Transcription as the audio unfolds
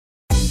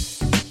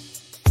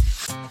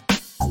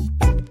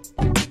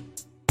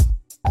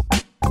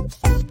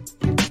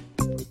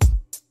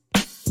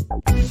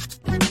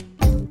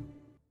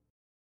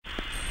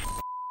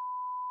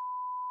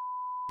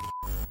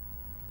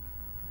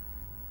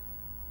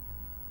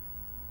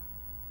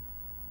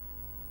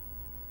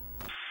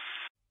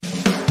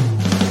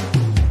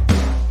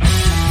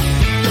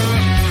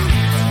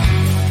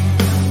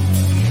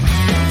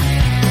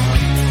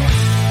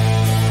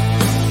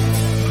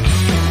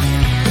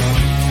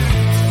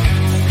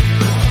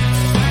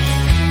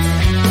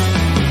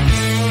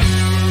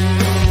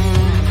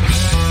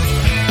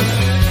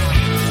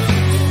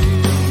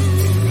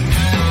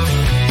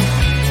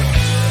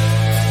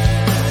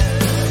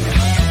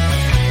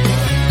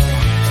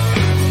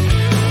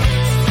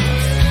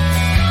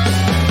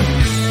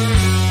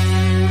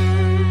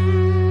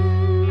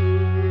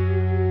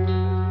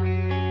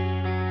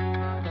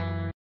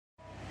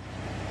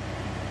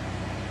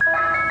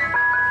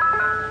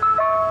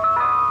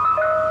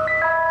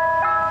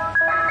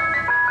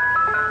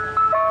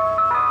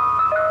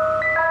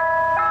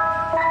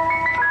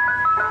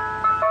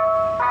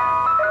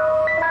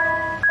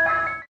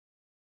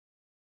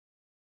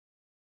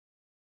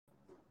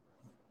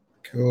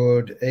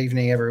Good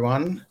evening,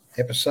 everyone.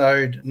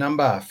 Episode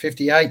number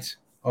 58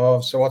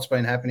 of So What's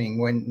Been Happening.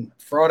 When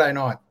Friday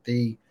night,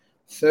 the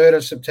 3rd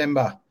of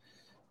September,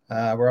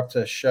 we're up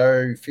to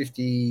show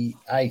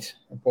 58.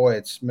 Boy,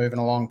 it's moving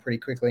along pretty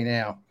quickly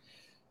now.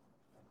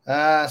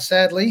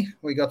 Sadly,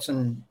 we got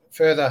some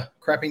further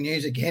crappy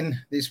news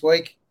again this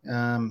week.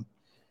 3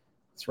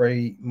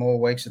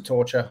 more weeks of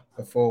torture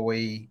before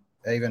we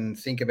even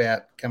think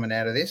about coming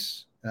out of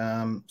this.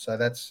 So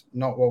that's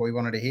not what we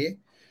wanted to hear.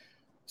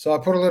 So I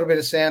put a little bit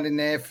of sound in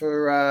there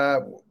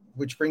for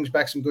which brings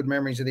back some good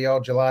memories of the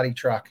old Gelati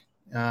truck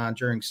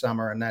during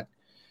summer, and that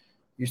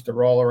used to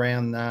roll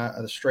around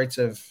the streets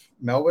of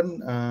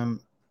Melbourne,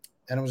 and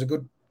it was a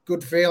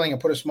good feeling.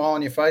 It put a smile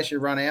on your face. You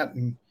run out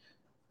and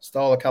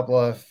stole a couple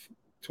of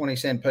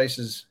 20-cent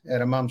pieces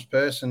out of Mum's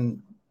purse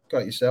and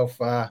got yourself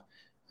a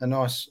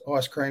nice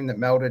ice cream that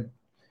melted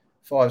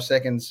 5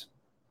 seconds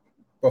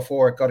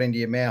before it got into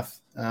your mouth.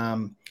 I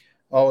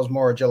was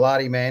more a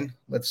Gelati man.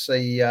 Let's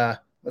see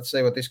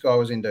what this guy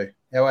was into.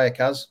 How are you,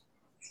 cuz?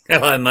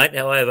 Hello, mate.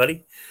 How are you,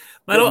 buddy?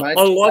 Mate, Good, mate.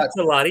 I like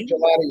Gelati.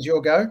 Gelati's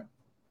your go.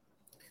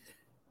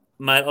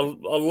 Mate,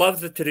 I love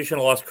the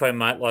traditional ice cream,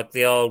 mate, like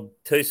the old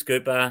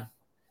 2-scooper,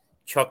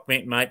 choc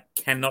mint, mate.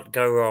 Cannot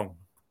go wrong.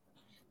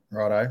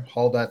 Righto.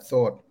 Hold that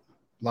thought.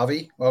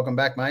 Lovey, welcome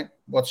back, mate.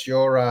 What was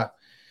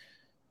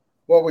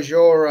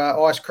your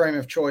ice cream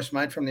of choice,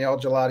 mate, from the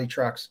old Gelati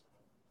trucks?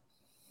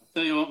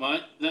 Tell you what,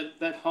 mate,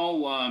 that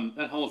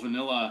whole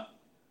vanilla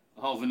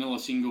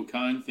single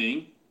cone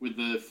thing with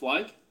the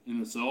flake in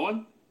the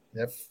side.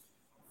 Yep.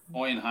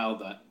 I inhaled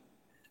that,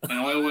 and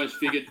I always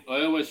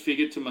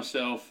figured to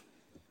myself,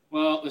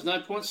 well, there's no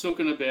point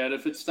talking about it.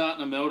 If it's starting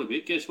to melt a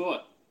bit, guess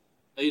what?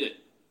 Eat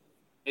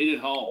it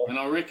whole. And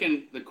I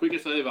reckon the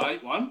quickest I ever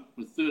ate one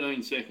was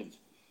 13 seconds.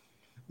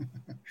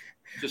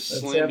 Just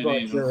slammed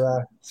it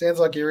in. Sounds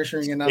like you're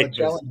issuing another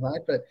challenge,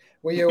 mate. But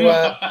were you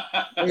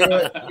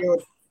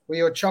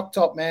a choc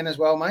top man as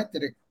well, mate?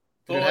 Did it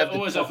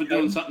always up for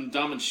doing something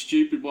dumb and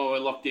stupid while we're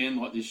locked down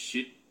like this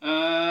shit.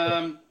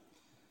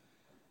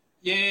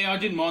 Yeah, I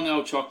didn't mind the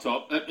old choc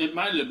top. It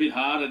made it a bit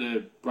harder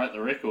to break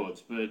the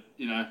records, but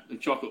the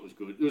chocolate was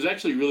good. It was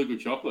actually really good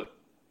chocolate.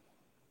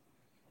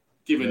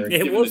 Given the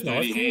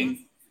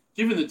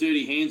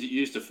dirty hands it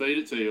used to feed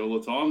it to you all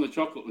the time, the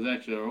chocolate was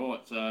actually all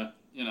right. So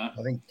I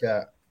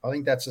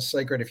think that's the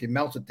secret. If you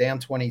melt it down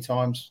 20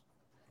 times,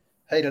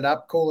 heat it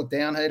up, cool it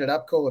down, heat it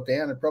up, cool it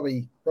down. It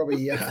probably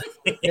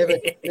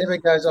never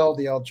goes old,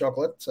 the old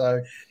chocolate.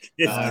 So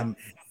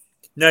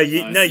no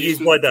use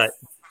by that.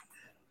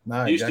 No,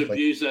 I used exactly. to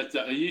abuse that.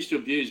 I used to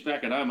abuse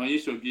back at home. I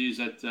used to abuse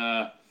that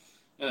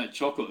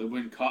chocolate that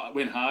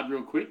went hard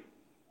real quick.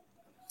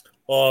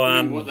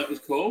 What that was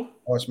called?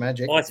 Ice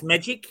Magic. Ice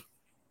Magic.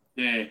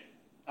 Yeah,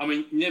 I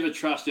mean, never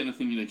trust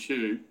anything in a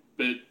tube,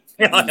 but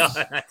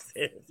I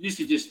used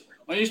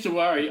to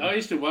worry. I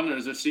used to wonder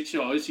as a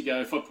 6-year-old. I used to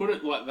go, if I put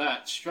it like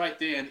that straight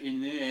down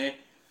in there,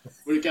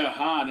 would it go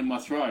hard in my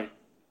throat?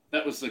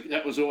 That was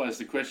always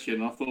the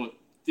question. I thought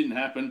didn't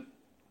happen.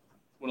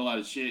 What a load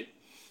of shit.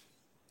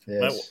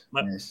 Yes,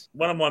 yes.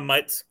 One of my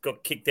mates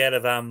got kicked out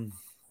of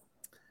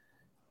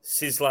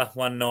Sizzler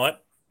one night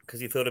because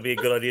he thought it'd be a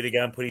good idea to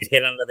go and put his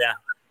head under the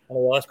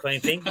ice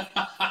cream thing.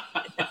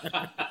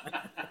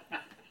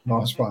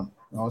 Nice one.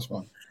 I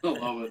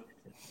love it.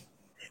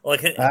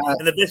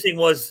 And the best thing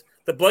was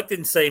the bloke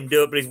didn't see him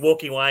do it, but he's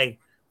walking away,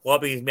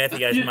 wiping his mouth. He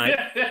goes, mate,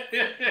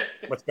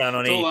 what's going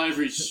on here? It's all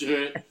over his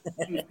shirt.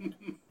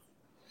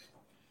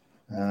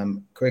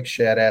 Quick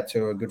shout out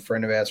to a good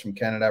friend of ours from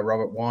Canada,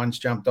 Robert Wines,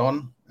 jumped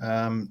on.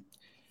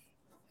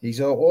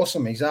 He's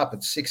awesome. He's up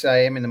at 6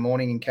 a.m. in the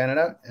morning in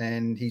Canada,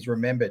 and he's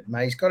remembered.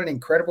 Mate, he's got an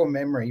incredible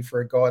memory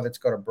for a guy that's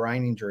got a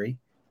brain injury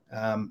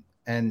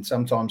and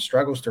sometimes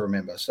struggles to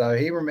remember. So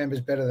he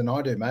remembers better than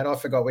I do, mate. I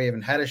forgot we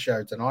even had a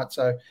show tonight.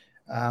 So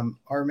I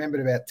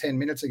remembered about 10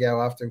 minutes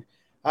ago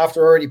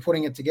after already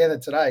putting it together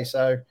today.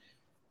 So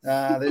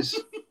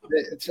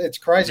it's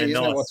crazy,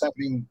 isn't it?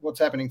 What's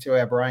happening to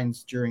our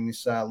brains during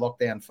this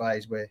lockdown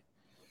phase where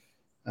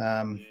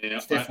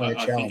it's definitely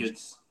a challenge.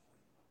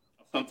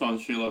 I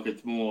sometimes feel like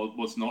it's more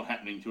what's not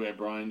happening to our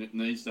brain that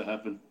needs to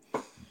happen.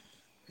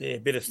 Yeah, a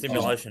bit of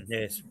stimulation,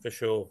 yes, for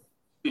sure.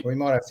 We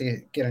might have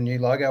to get a new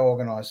logo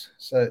organised.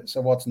 So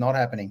what's not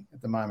happening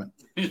at the moment?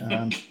 Is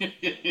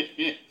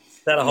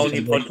that a whole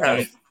new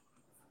podcast?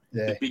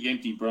 Yeah. The big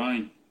empty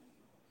brain.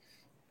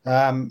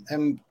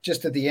 And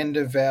just at the end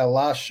of our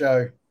last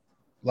show,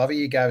 Lovey,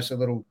 you gave us a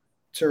little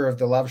tour of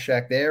the Love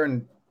Shack there,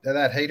 and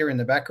that heater in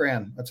the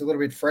background. It's a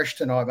little bit fresh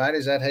tonight, mate.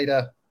 Is that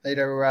heater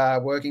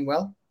working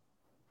well?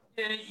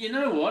 Yeah, you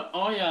know what?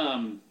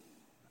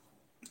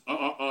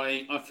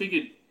 I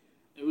figured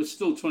it was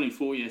still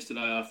 24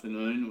 yesterday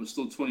afternoon. It was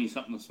still 20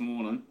 something this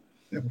morning.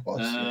 It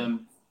was.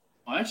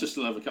 I actually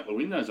still have a couple of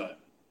windows open.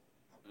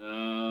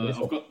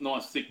 I've got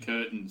nice thick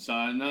curtains,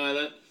 so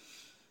no,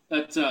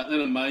 that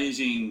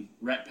amazing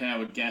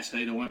rat-powered gas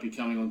heater won't be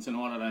coming on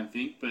tonight, I don't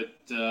think, but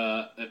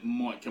it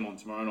might come on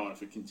tomorrow night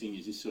if it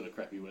continues this sort of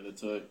crappy weather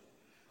too.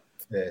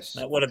 Yes.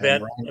 What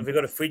about, have you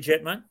got a fridge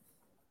yet, mate?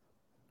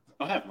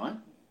 I have, mate.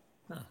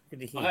 Oh, good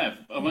to hear. I have.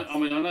 I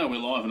mean, I know we're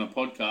live on a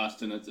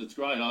podcast, and it's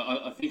great.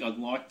 I think I'd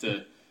like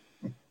to,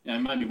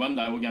 maybe one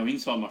day we'll go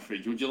inside my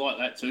fridge. Would you like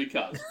that too,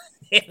 Cuz?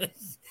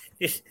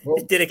 just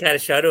dedicate a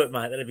show to it,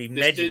 mate. That'd be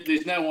magic.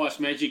 There's no ice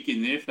magic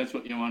in there, if that's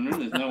what you're wondering.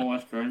 There's no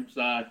ice cream.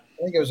 So I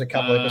think it was a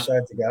couple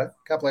episodes ago.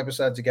 A couple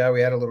episodes ago,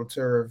 we had a little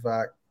tour of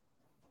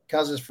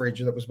Cuz's fridge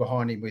that was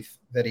behind him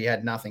that he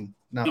had nothing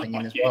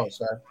in as well.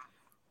 So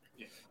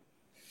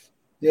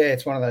yeah,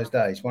 it's one of those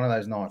days, one of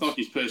those nights. It's like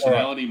his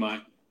personality,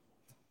 mate.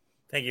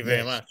 Thank you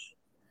very much.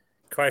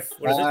 What is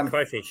it?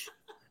 Crayfish.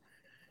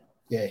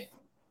 Yeah.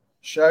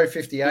 Show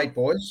 58,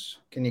 boys.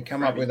 Can you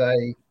come up with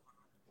a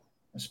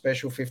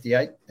special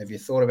 58? Have you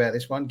thought about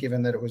this one,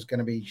 given that it was going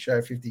to be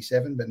show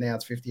 57, but now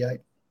it's 58?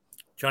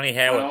 Johnny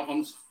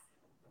Howard.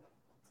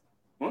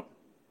 What?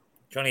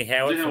 Johnny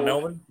Howard from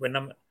Melbourne.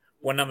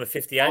 We're number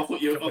 58. I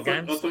thought you were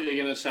going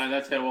to say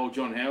that's how old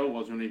John Howard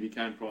was when he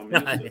became Prime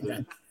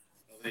Minister.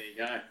 There you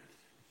go.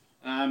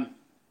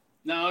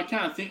 No, I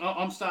can't think.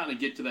 I'm starting to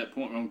get to that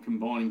point where I'm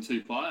combining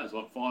two players,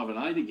 like 5 and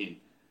 8 again.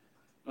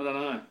 I don't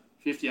know.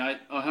 58.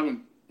 I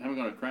haven't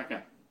got a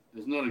cracker.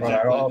 There's not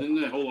exactly.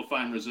 There's no Hall of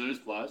Fame reserves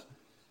players.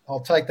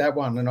 I'll take that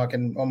one, and I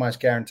can almost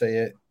guarantee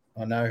you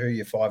I know who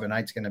your 5 and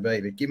 8 is going to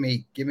be. But give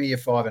me your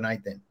 5 and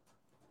 8 then.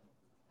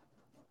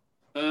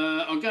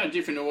 I'll go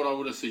different to what I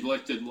would have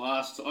selected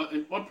last.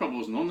 I probably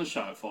wasn't on the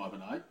show at 5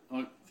 and 8.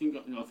 I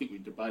think we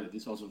debated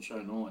this. I was on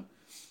show 9.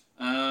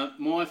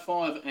 My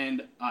 5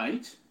 and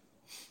 8.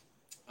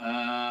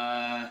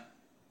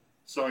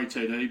 Sorry,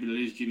 TD, but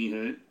it is Jimmy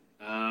Hurd.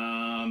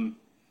 And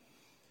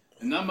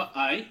number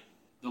 8,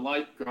 the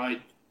late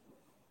great,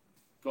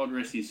 God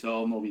rest his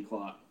soul, Nobby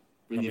Clark.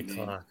 Brilliant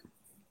man.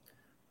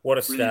 What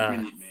a star!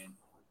 Brilliant man.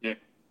 Yeah,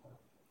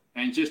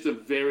 and just a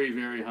very,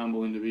 very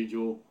humble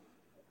individual.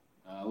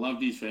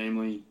 Loved his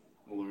family.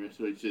 All the rest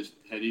of it. Just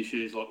had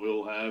issues like we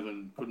all have,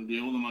 and couldn't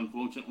deal with them,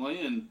 unfortunately.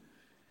 And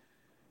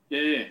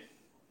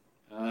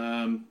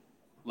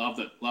loved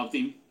it. Loved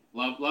him.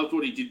 Loved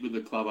what he did with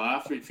the club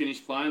after he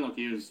finished playing. Like,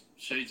 he was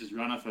Sheeds'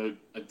 runner for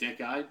a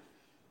decade.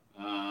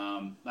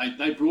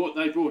 They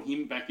brought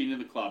him back into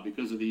the club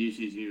because of the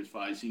issues he was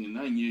facing, and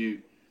they knew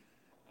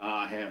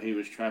how he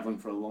was travelling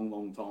for a long,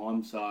 long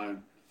time. So,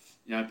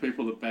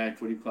 people that bag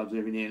footy clubs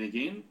every now and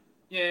again,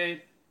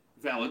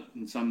 valid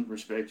in some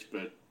respects,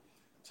 but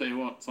tell you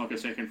what, it's like a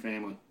second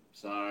family.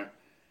 So,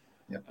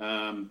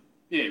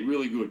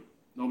 really good.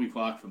 Nobby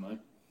Clark for me.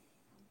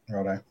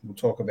 Righto. We'll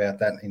talk about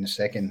that in a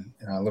second,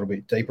 a little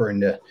bit deeper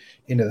into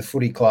the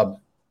footy club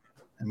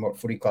and what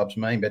footy clubs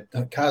mean. But,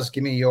 Cuz,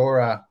 give me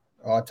your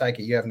I take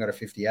it you haven't got a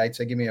 58,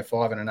 so give me a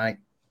 5 and an 8.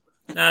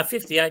 No,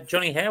 58,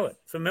 Johnny Howard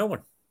from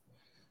Melbourne.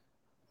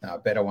 No, a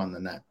better one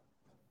than that.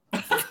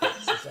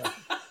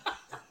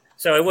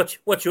 So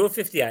what's your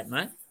 58,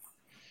 mate?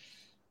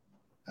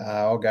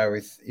 I'll go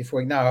with I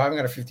haven't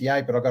got a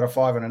 58, but I've got a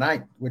 5 and an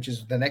 8, which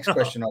is the next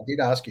question I did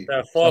ask you.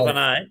 So 5 and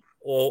 8,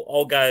 or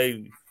I'll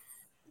go.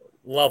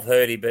 Love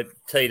Hurdy, but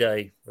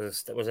TD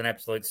was an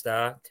absolute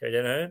star. Terry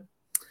Denner.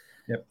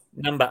 Yep.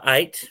 Number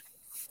 8,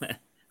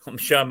 I'm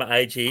showing my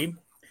age here.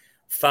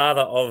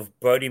 Father of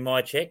Brody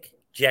Mychek,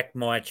 Jack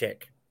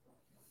Mychek.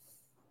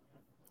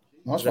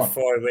 Nice one. The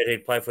fiery red who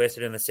played for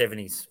Essendon in the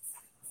 70s.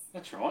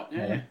 That's right,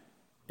 yeah.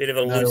 Bit of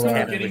a loose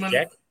cannon with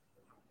Jack.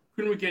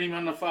 Couldn't we get him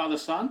on the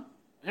father-son?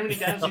 How many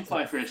games did he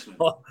play for Essendon?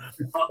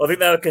 I think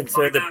they were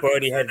concerned that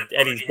Brody had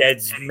his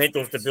dad's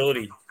mental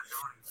stability.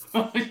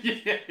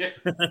 Yeah.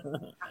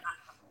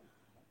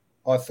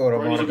 I thought I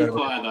might have got a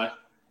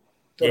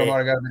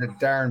bit of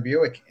Darren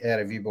Buick out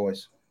of you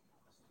boys.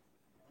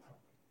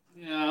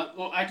 Yeah,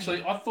 well,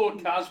 actually, I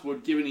thought Cuz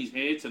would, given his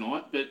hair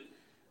tonight, but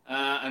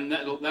and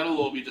that'll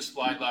all be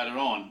displayed later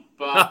on.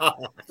 But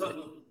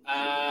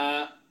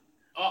I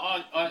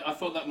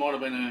thought that might have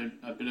been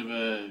a bit of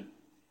a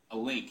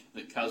link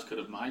that Cuz could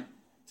have made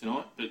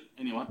tonight. But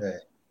anyway,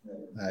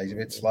 no, he's a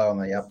bit slow on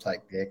the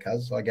uptake there,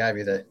 Cuz. I gave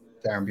you the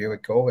Darren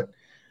Buick call, but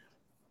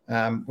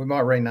we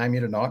might rename you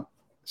tonight.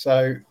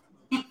 So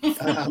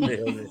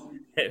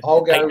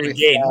I'll go with.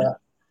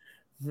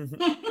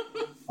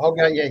 I'll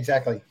go. Yeah,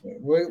 exactly.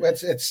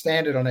 It's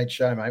standard on each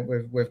show, mate.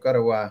 We've got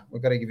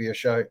to give you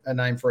a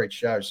name for each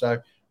show. So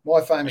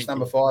my famous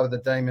number 5 of the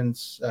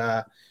Demons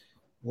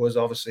was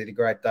obviously the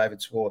great David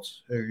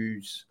Swartz,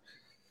 who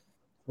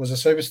was a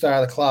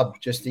superstar of the club,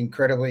 just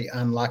incredibly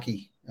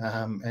unlucky.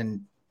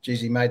 And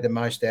geez, he made the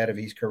most out of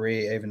his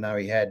career, even though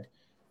he had,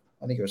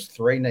 I think it was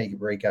 3 knee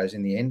recos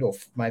in the end, or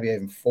maybe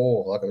even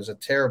 4. Like, it was a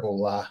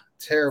terribly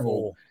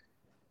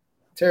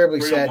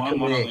sad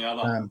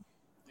career.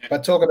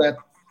 But talk about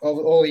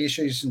all the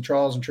issues and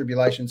trials and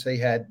tribulations he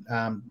had.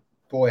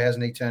 Boy,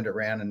 hasn't he turned it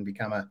around and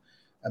become a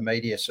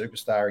media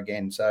superstar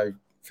again. So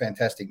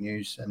fantastic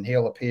news. And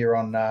he'll appear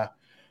on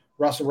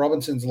Russell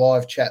Robinson's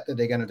live chat that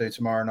they're going to do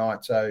tomorrow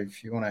night. So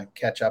if you want to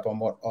catch up on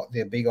what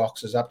their Big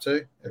Ox is up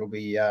to, it'll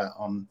be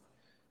on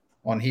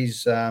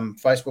his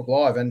Facebook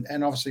Live.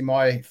 And obviously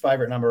my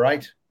favourite number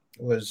 8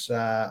 was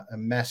a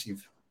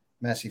massive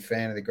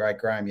fan of the great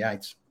Graham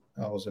Yates.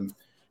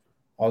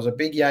 was a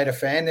big Yater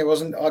fan.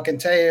 I can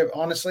tell you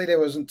honestly, there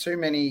wasn't too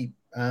many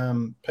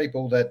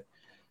people that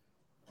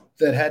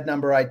had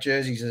number 8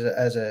 jerseys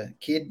as a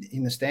kid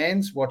in the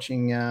stands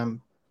watching.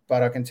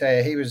 But I can tell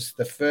you, he was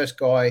the first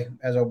guy,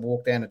 as I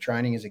walked down to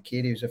training as a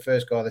kid, he was the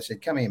first guy that said,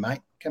 "Come here,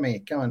 mate. Come here.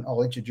 Come on.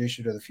 I'll introduce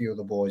you to a few of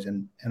the boys."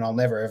 And I'll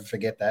never, ever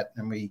forget that.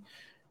 And we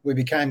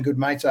became good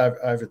mates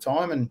over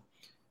time. And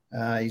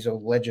he's a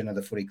legend of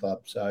the footy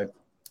club. So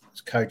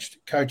he's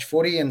coached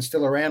footy and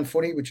still around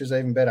footy, which is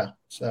even better.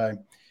 So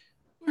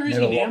where is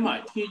he now,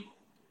 mate?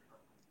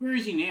 Where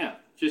is he now?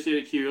 Just out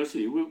of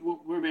curiosity,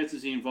 whereabouts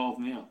is he involved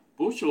now?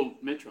 Bush or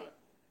Metro?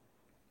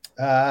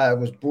 It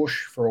was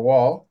Bush for a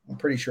while. I'm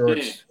pretty sure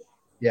it's.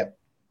 Yeah.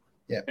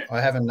 I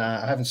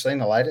haven't seen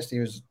the latest. He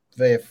was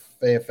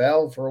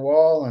VFL for a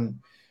while, and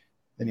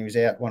then he was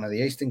out one of the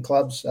Eastern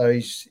clubs. So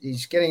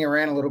he's getting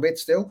around a little bit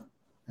still.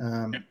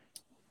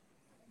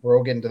 We're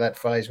all getting to that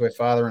phase where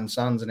father and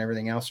sons and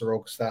everything else are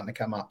all starting to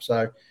come up.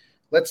 So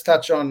let's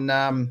touch on.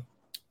 I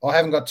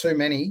haven't got too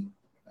many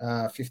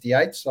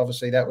 58s.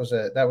 Obviously, that was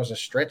a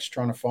stretch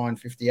trying to find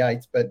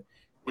 58s, but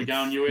we're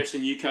going US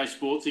and UK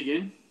sports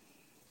again.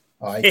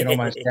 Oh, you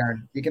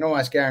can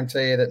almost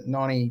guarantee that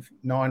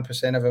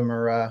 99% of them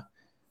are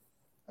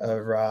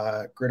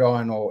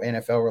gridiron or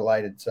NFL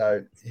related.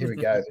 So here we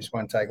go. This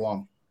won't take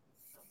long.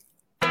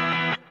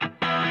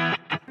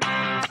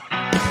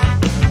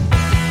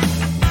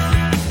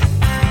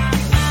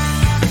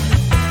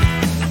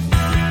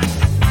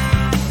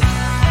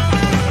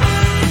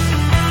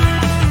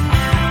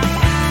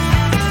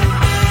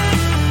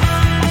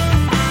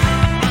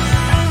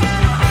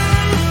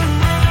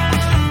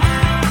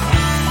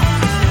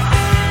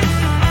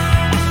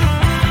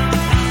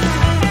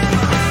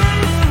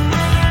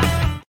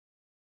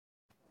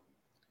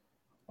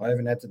 I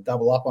even had to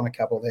double up on a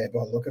couple there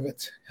by the look of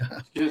it.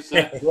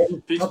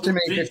 Not too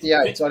many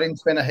 58s. I didn't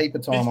spend a heap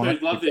of time on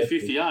it. Love their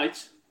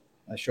 58s.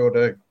 I sure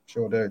do.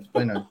 It's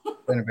been a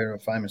bit of a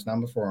famous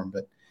number for them.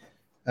 But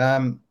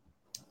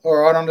all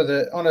right,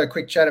 on a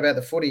quick chat about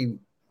the footy.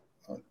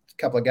 A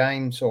couple of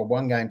games, or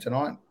one game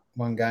tonight,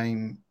 one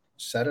game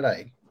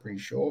Saturday, pretty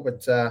sure.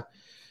 But a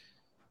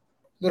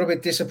little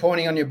bit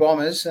disappointing on your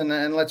Bombers.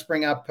 And let's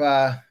bring up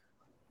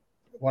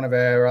one of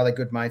our other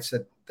good mates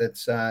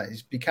that's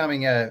is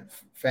becoming a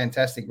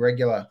fantastic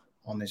regular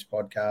on this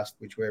podcast,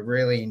 which we're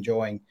really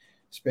enjoying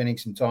spending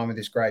some time with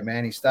this great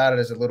man. He started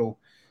as a little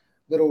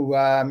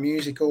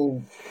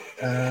musical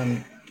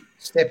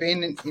step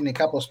in a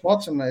couple of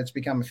spots, and it's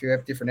become a few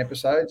different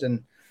episodes.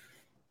 And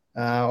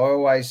I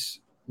always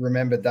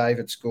remember Dave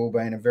at school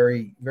being a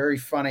very, very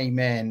funny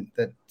man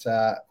that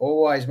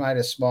always made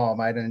us smile,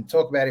 mate. And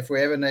talk about if we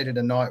ever needed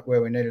a night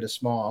where we needed a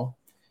smile,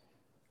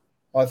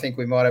 I think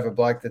we might have a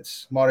bloke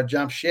might have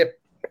jumped ship.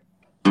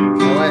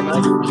 Away,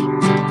 mate.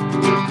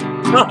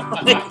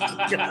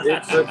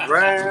 It's a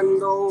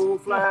grand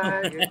old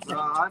flag. It's a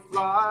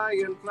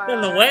high-flying flag.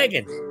 On the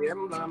wagon. The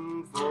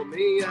emblem for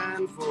me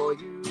and for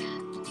you.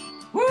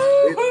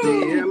 It's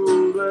the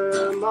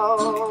emblem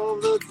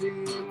of the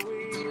team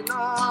we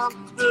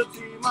love, the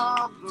team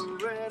of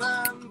the red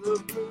and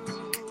the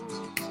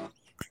blue.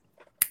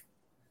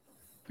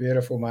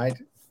 Beautiful,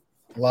 mate.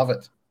 Love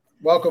it.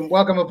 Welcome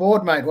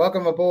aboard, mate.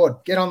 Welcome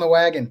aboard. Get on the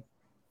wagon.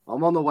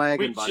 I'm on the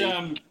wagon,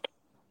 buddy.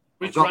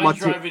 Which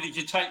Range Rover did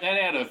you take that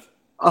out of?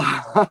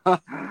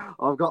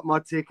 I've got my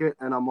ticket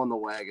and I'm on the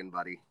wagon,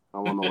 buddy.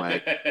 I'm on the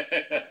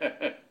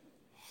wagon.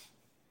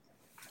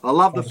 I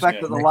love the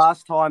fact that the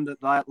last time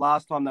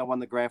they won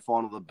the grand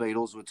final, the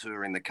Beatles were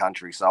touring the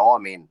country. So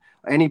I'm in.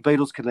 Any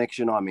Beatles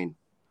connection, I'm in.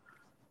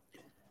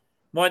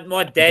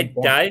 My dad,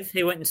 Dave,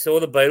 he went and saw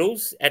the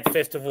Beatles at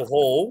Festival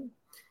Hall,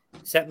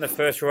 sat in the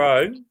first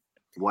row.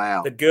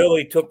 Wow. The girl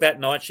he took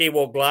that night, she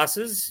wore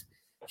glasses.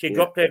 She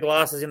dropped her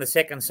glasses in the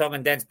second song,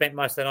 and Dan spent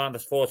most of the night on the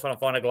floor trying to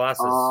find her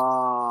glasses.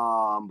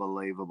 Oh,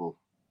 unbelievable.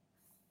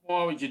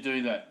 Why would you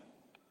do that?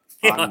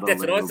 Yeah, that's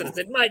what I sort of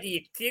said. Mate, are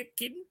you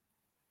kidding?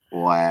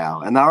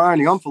 Wow. And they were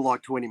only on for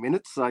like 20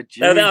 minutes. So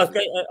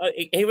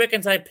he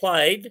reckons they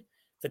played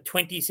for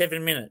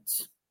 27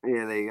 minutes.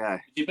 Yeah, there you go.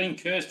 You've been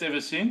cursed ever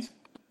since?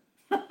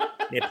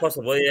 Yeah,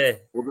 possibly, yeah.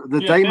 Well,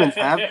 the demons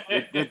have.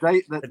 The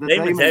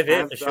demons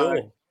have, for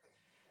sure.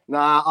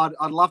 Nah,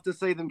 I'd love to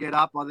see them get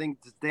up. I think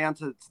it's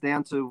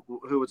down to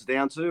who it's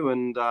down to,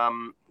 and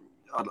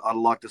I'd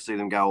like to see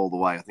them go all the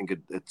way. I think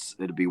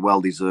it'd be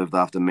well deserved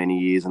after many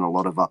years and a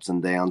lot of ups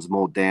and downs,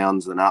 more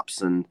downs than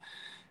ups, and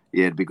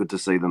yeah, it'd be good to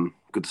see them.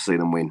 Good to see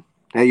them win.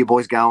 How you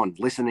boys going?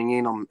 Listening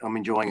in, I'm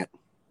enjoying it.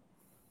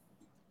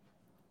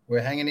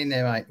 We're hanging in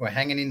there, mate. We're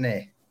hanging in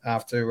there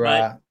after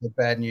the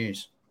bad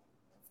news.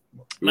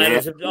 Mate,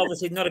 it was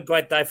obviously not a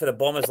great day for the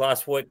Bombers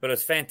last week, but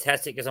it's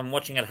fantastic as I'm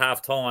watching at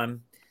half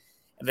time.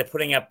 They're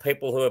putting up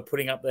people who are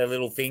putting up their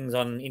little things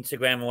on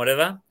Instagram or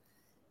whatever.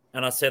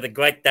 And I see the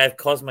great Dave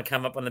Cosma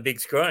come up on the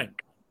big screen.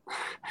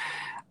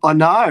 I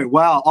know.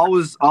 Wow. I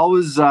was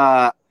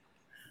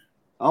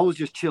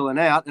just chilling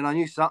out, and I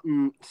knew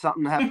something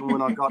happened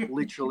when I got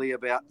literally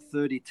about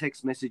 30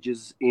 text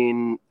messages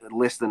in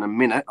less than a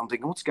minute. I'm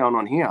thinking, what's going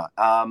on here?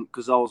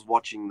 Because I was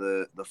watching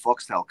the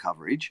Foxtel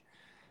coverage.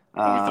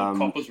 We thought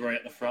Coppers were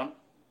out the front.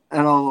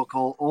 And I'll look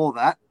all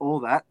that.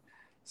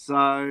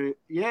 So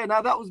yeah,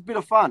 no, that was a bit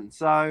of fun.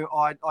 So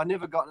I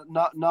never got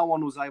no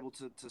one was able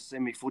to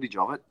send me footage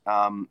of it.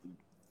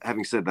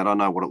 Having said that, I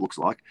know what it looks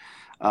like,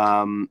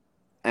 and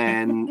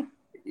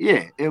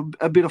yeah,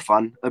 a bit of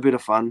fun.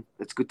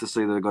 It's good to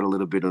see that it got a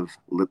little bit of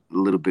brought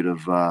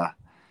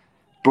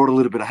a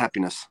little bit of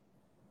happiness.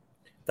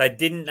 They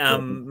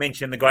didn't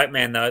mention the great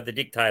man though, the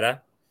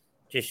dictator.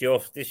 Just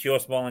your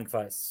smiling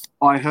face.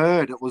 I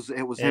heard it was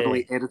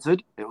heavily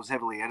edited.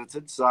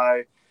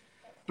 So.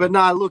 But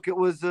no, look, it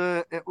was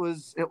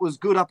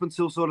good up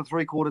until sort of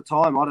 3/4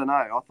 time. I don't know.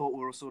 I thought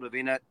we were sort of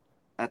in it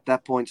at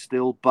that point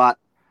still, but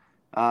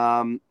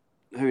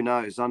who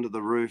knows? Under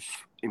the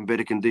roof, in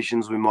better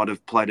conditions, we might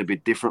have played a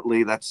bit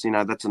differently. That's an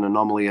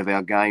anomaly of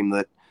our game.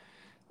 That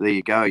there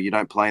you go. You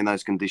don't play in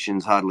those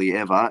conditions hardly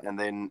ever, and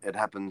then it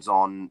happens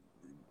on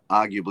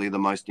arguably the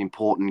most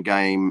important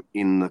game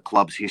in the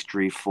club's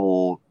history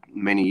for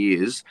many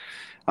years.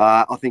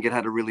 I think it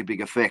had a really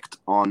big effect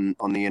on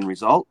the end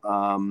result.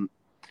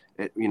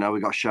 We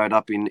got showed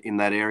up in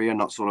that area,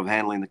 not sort of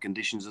handling the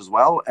conditions as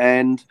well.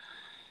 And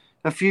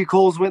a few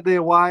calls went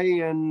their way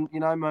and,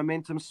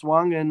 momentum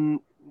swung and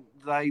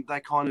they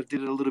kind of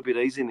did it a little bit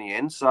easy in the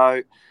end.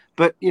 So,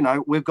 but,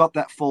 we've got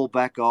that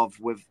fallback of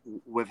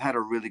we've had a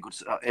really good,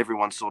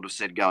 everyone sort of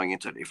said going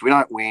into it, if we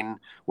don't win,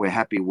 we're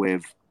happy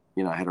we've,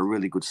 had a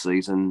really good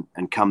season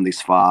and come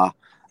this far.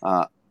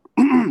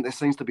 There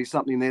seems to be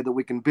something there that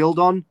we can build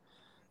on.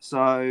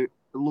 So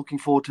looking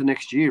forward to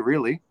next year,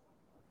 really.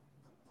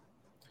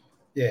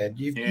 Yeah,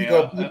 you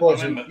other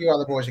boys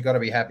have got to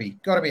be happy.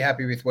 Got to be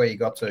happy with where you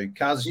got to.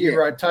 Cuz you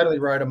totally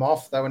wrote them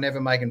off. They were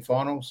never making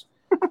finals.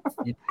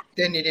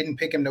 Then you didn't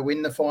pick them to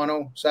win the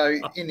final. So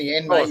in the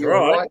end, mate, you were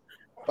right.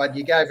 But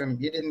you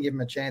didn't give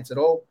them a chance at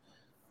all.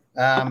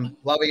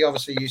 Lovey,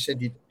 obviously, you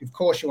said of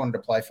course you wanted to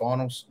play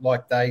finals,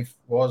 like Dave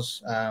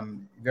was.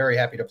 Very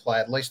happy to play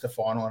at least a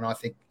final, and I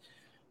think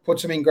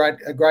puts them in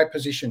a great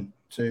position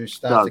to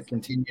start to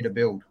continue to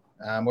build.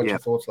 What's your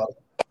thoughts, Lovey?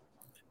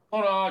 Oh,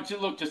 no,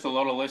 just a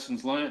lot of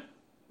lessons learnt,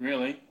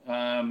 really.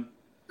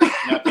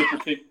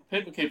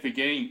 People keep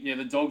forgetting,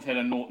 the Dogs had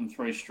a Norton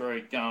 3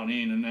 streak going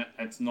in, and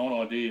that's not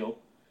ideal.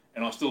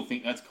 And I still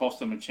think that's cost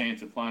them a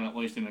chance of playing at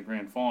least in the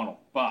grand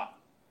final. But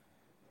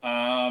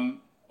I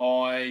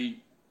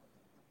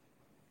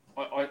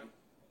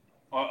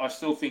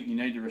still think you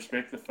need to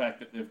respect the fact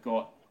that they've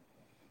got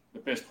the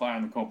best player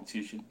in the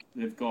competition.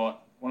 They've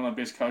got one of the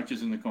best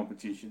coaches in the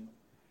competition.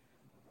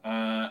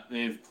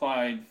 They've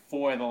played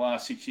 4 of the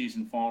last 6 years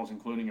in finals,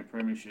 including a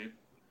premiership.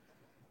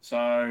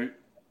 So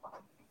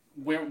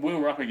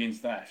we're up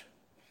against that.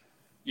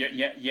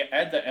 You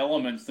add the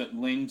elements that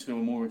lend to a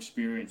more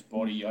experienced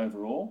body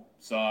overall.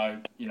 So,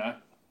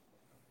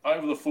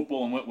 over the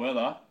football and wet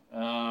weather,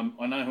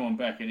 I know who I'm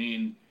backing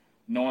in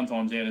 9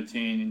 times out of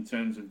 10 in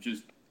terms of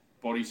just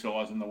body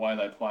size and the way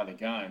they play the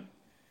game.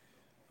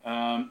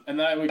 And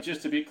they were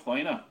just a bit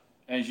cleaner,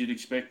 as you'd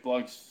expect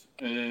blokes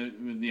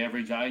with the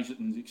average age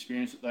and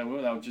experience that they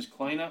were just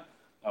cleaner,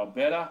 they were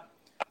better.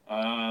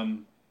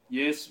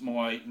 Yes,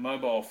 my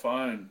mobile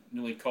phone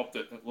nearly copped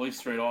it at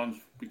least 3 times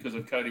because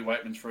of Cody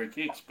Waitman's free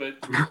kicks.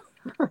 But,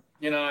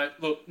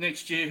 look,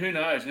 next year, who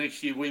knows?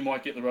 Next year we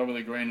might get the rub of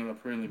the green in a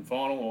prelim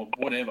final or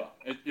whatever.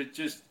 It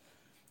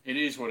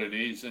is what it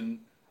is. And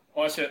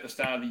I said at the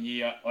start of the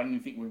year, I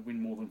didn't think we'd win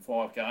more than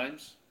 5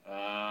 games.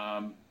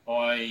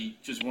 I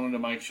just wanted to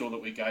make sure that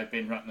we gave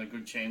Ben Rutten a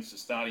good chance to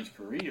start his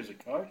career as a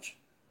coach.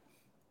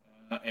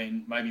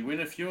 And maybe win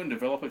a few and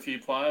develop a few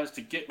players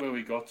to get where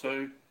we got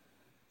to.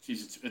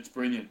 Jeez, it's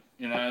brilliant.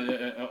 I'm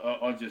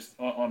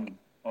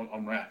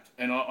wrapped,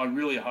 and I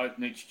really hope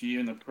next year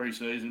in the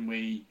pre-season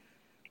we,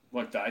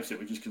 like Dave said,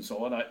 we just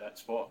consolidate that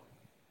spot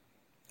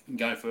and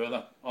go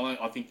further.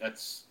 I think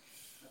that's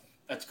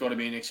got to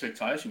be an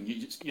expectation.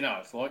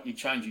 It's like you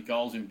change your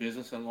goals in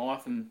business and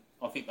life, and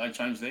I think they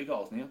change their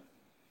goals now.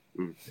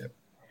 Yep.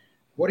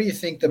 What do you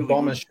think the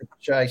Bombers should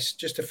chase?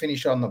 Just to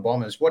finish on the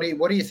Bombers, what do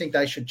you think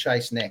they should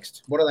chase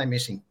next? What are they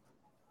missing?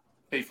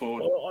 Key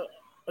forward.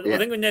 I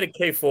think we need a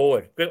key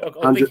forward.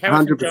 I think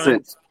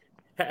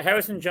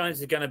Harrison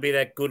Jones is going to be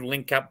that good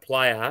link-up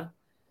player,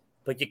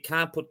 but you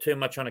can't put too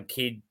much on a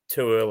kid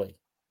too early.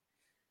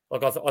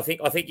 Like I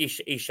think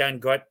he's shown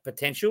great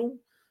potential,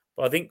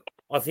 but I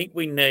think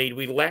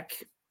we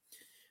lack.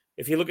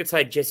 If you look at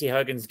say Jesse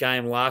Hogan's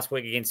game last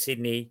week against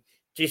Sydney,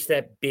 just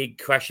that big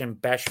crash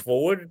and bash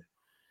forward.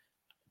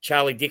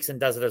 Charlie Dixon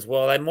does it as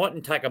well. They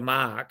mightn't take a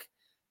mark,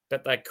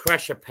 but they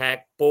crash a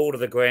pack, ball to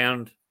the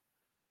ground,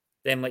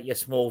 then let your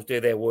smalls do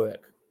their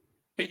work.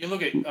 But you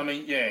look at,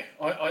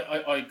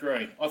 I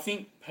agree. I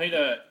think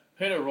Peter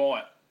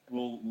Wright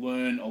will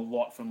learn a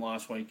lot from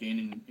last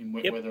weekend in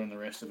wet weather and the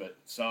rest of it.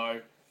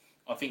 So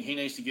I think he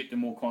needs to get to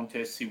more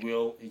contests. He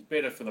will. He's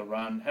better for the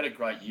run. Had a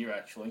great year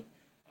actually.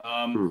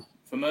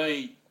 For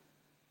me,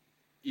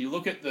 you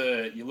look at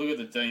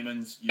the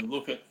Demons, you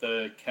look at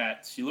the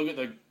Cats, you look at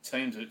the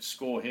teams that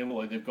score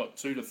heavily. They've got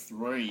 2 to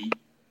 3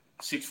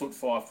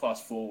 6'5+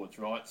 forwards,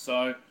 right?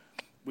 So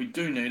we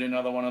do need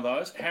another one of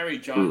those. Harry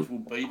Jones will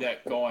be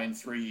that guy in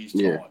 3 years'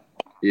 Yeah. time.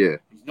 Yeah.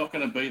 He's not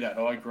going to be that.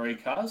 I agree,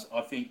 Cuz.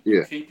 I think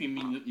Yeah.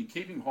 you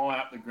keep him high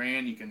up the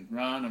ground. You can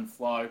run and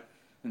flow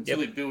until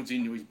he builds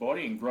into his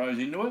body and grows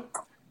into it.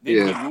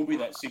 Then he will be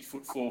that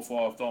 6'4",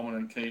 5"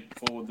 dominant key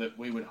forward that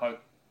we would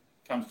hope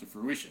comes to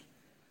fruition.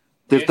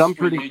 They've done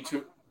pretty.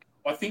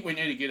 I think we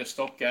need to get a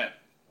stopgap.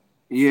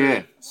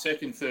 Yeah.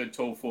 Second, third,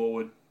 tall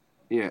forward.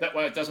 Yeah. That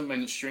way, it doesn't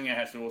mean that Stringer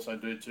has to also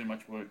do too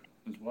much work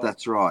as well.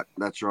 That's right.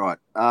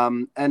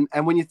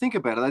 And when you think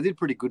about it, they did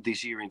pretty good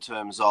this year in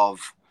terms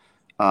of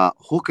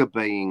Hooker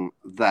being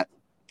that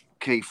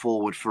key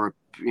forward for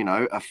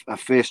a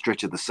fair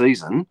stretch of the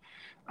season,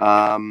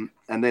 and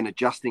then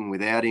adjusting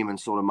without him and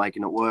sort of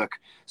making it work.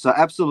 So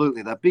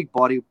absolutely, that big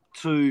body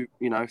 2,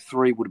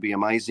 3 would be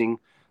amazing.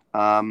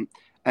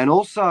 And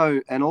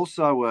also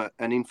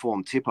an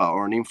informed tipper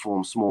or an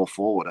informed small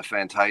forward, a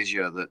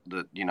Fantasia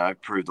that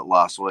proved it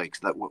last week.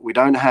 So that we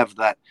don't have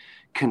that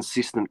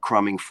consistent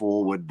crumbing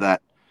forward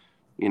that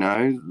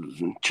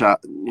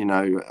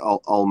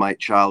old mate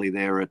Charlie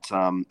there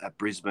at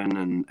Brisbane,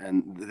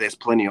 and there's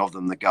plenty of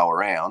them that go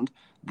around.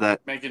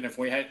 That imagine if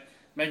we had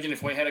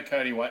a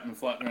Cody Waitman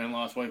floating around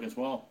last week as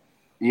well.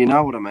 You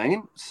know what I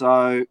mean?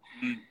 So,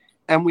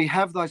 and we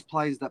have those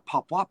players that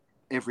pop up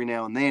every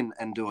now and then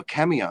and do a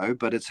cameo,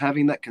 but it's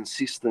having that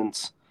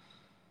consistent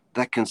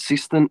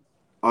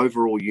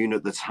overall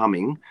unit that's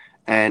humming.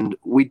 And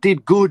we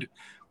did good.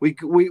 We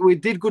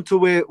did good to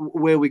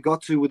where we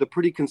got to with a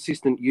pretty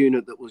consistent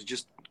unit that was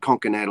just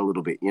conking out a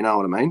little bit. You know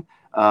what I mean?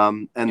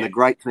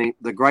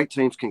 The great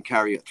teams can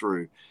carry it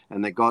through,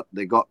 and they got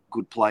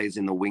good players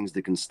in the wings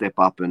that can step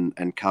up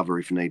and cover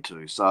if need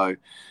to. So,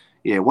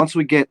 yeah, once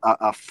we get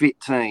a fit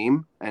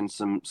team and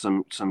some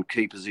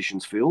key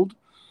positions filled,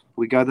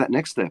 we go that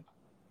next step.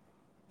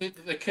 The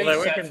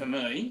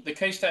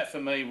key stat for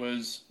me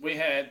was we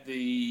had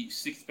the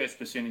 6th best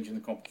percentage in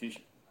the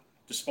competition,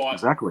 despite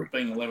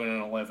being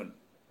 11-11.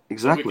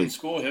 Exactly. So we can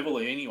score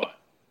heavily anyway.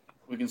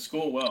 We can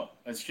score well.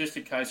 It's just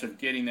a case of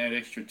getting that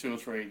extra 2 or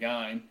 3 a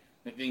game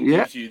that then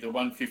gives you the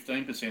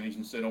 115 percentage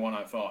instead of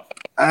 105.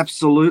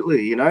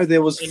 Absolutely.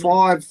 There was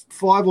five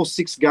or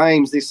 6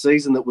 games this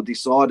season that were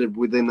decided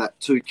within that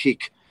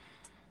 2-kick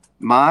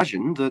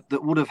margin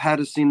that would have had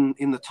us in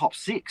the top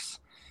 6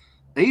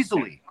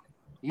 easily,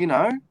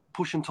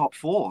 pushing top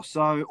 4.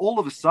 So all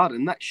of a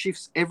sudden that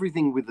shifts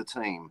everything with the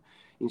team.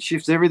 It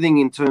shifts everything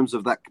in terms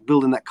of that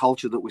building that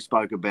culture that we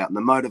spoke about and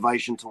the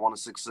motivation to want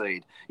to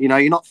succeed.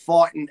 You're not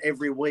fighting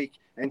every week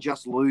and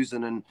just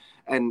losing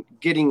and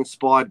getting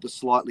inspired but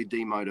slightly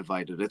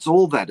demotivated. It's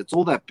all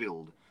that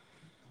build.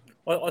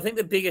 Well, I think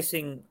the biggest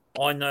thing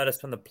I noticed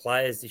from the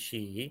players this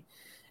year,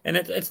 and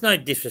it's no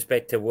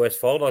disrespect to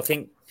Worsfold, I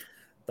think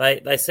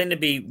they seem to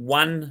be,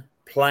 1,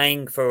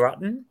 playing for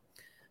Rutten,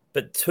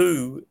 but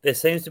 2, there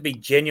seems to be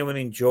genuine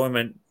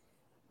enjoyment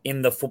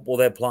in the football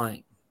they're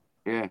playing.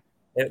 Yeah.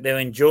 They're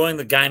enjoying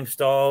the game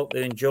style.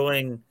 They're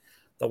enjoying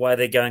the way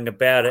they're going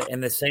about it.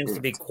 And there seems to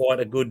be quite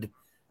a good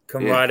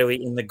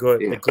camaraderie in the group.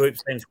 Yeah. The group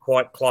seems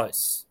quite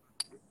close.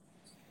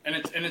 And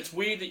it's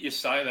weird that you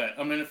say that.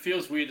 I mean, it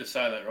feels weird to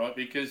say that, right?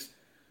 Because,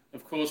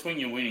 of course, when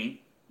you're winning,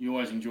 you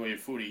always enjoy your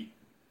footy.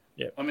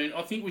 Yeah. I mean,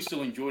 I think we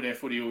still enjoyed our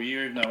footy all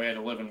year, even though we had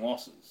 11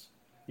 losses.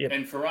 Yep.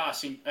 And for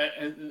us,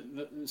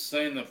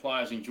 seeing the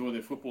players enjoy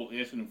their football at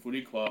the Essendon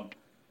Footy Club,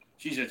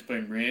 geez, it's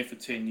been rare for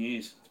 10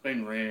 years. It's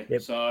been rare.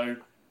 Yep. So,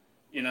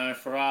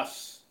 for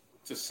us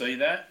to see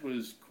that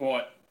was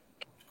quite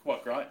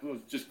great. It was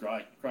just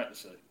great to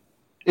see.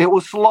 It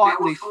was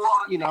slightly,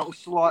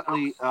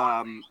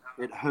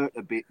 it hurt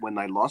a bit when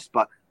they lost,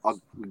 but I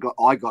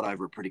got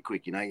over it pretty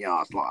quick. I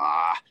was like,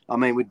 I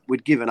mean,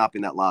 we'd given up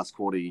in that last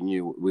quarter. You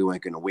knew we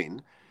weren't going to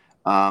win.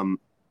 And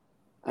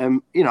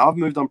I've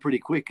moved on pretty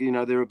quick.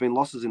 There have been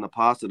losses in the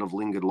past that have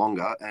lingered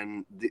longer,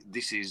 and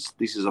this is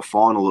a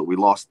final that we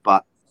lost,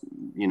 but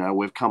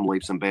we've come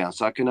leaps and bounds.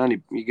 So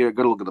you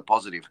got to look at the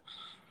positive.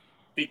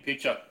 Big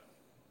picture.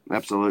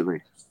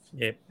 Absolutely.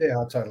 Yeah. Yeah,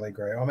 I totally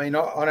agree. I mean,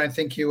 I don't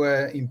think you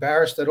were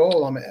embarrassed at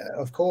all. I mean,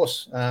 of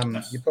course,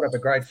 you put up a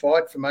great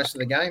fight for most of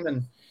the game,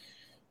 and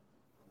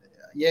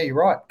yeah, you're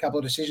right. A couple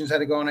of decisions had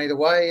to go on either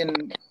way,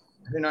 and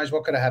who knows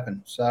what could have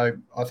happened. So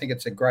I think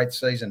it's a great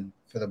season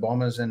for the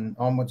Bombers, and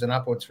onwards and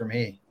upwards from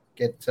here.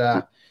 Get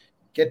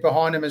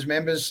behind them as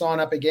members,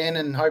 sign up again,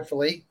 and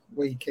hopefully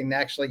we can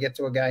actually get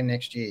to a game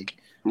next year.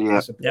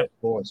 Yeah.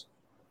 Boys.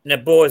 Now,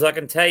 boys, I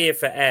can tell you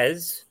for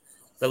Az,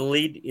 the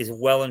lid is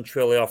well and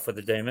truly off for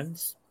the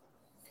Demons.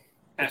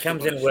 He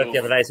comes in to work the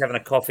other day, he's having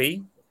a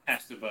coffee.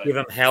 Give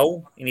him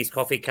hell in his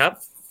coffee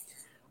cup.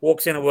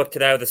 Walks in to work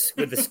today with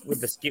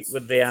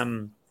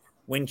the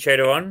wind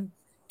shooter on.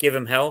 Give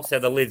him hell. So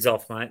the lid's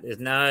off, mate. There's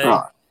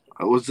no.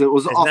 It was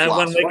there's off no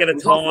 1 week at a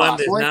time.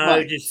 There's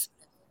no just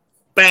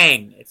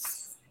bang.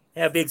 It's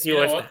how big's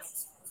your oyster?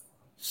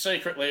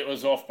 Secretly, it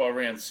was off by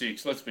round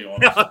 6. Let's be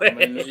honest. I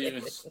mean,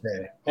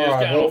 All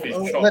right, well,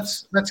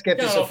 let's get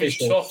this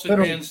official.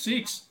 Round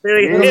 6.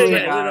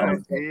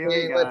 Let's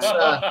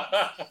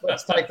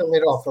take the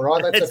lid off. All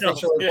right, let's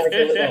officially take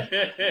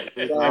the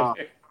lid off.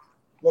 So,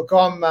 look,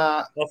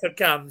 off it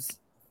comes.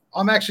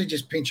 I'm actually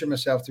just pinching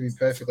myself, to be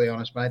perfectly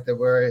honest, mate, that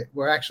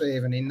we're actually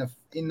even in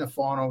the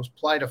finals,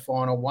 played a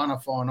final, won a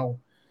final,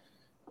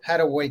 had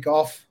a week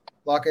off.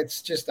 Like,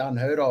 it's just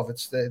unheard of.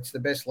 It's the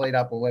best lead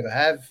up we'll ever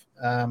have.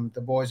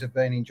 The boys have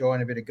been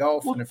enjoying a bit of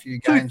golf and a few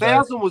games.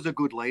 2000 was a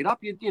good lead up.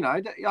 You know,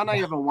 I know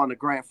you haven't won a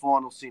grand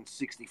final since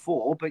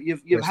 '64, but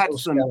you've had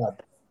some.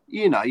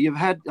 You've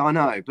had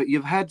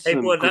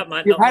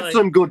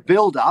some good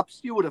build ups.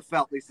 You would have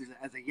felt this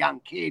as a young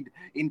kid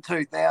in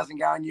 2000,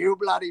 going, "You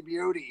bloody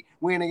beauty,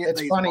 we're gonna get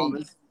these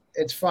Bombers."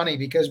 It's funny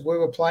because we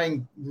were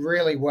playing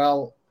really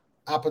well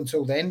up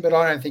until then, but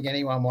I don't think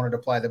anyone wanted to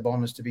play the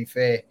Bombers. To be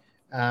fair.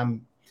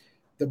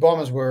 The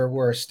Bombers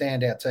were a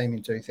standout team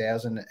in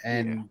 2000,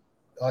 and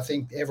I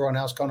think everyone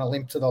else kind of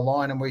limped to the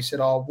line, and we said,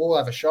 "Oh, we'll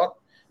have a shot."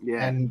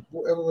 Yeah, and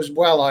it was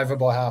well over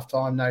by half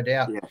time, no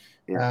doubt.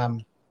 Yeah.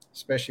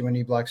 Especially when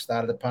you blokes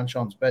started the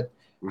punch-ons, but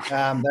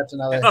that's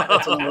another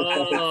topic.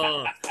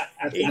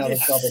 He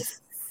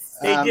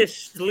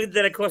just slid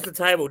that across the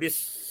table,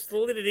 just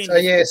slid it in. So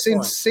yeah,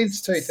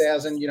 since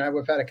 2000,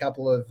 we've had a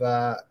couple of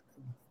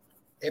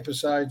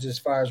episodes as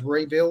far as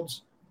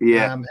rebuilds.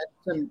 Yeah, and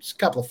a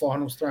couple of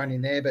finals thrown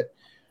in there, but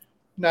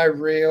no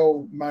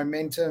real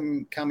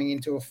momentum coming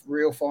into a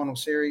real final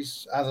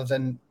series other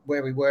than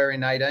where we were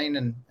in 18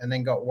 and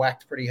then got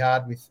whacked pretty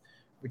hard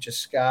which has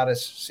scarred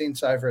us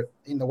since over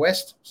in the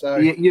West. So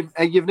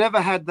you've never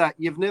had that.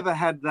 You've never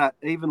had that.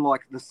 Even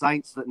like the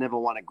Saints that never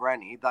won a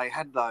granny, they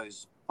had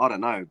those. I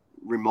don't know.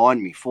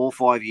 Remind me, 4 or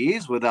 5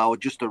 years where they were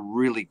just a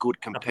really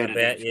good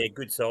competitive.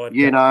 Good side.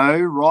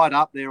 Right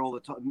up there all the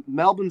time.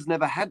 Melbourne's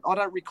never had. I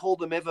don't recall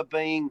them ever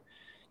being.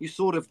 You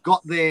sort of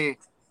got there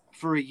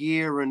for a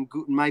year and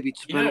maybe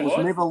two, but it was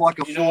never like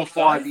a 4 or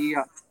 5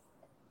 year.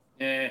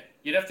 Yeah,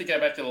 you'd have to go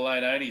back to the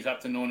late 80s up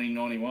to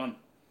 1991.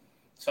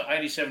 So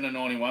 87 to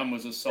 91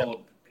 was a solid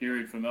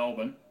period for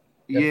Melbourne.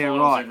 Yeah,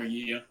 right. Every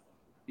year.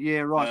 Yeah,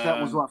 right. That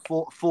was like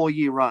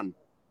 4-year run.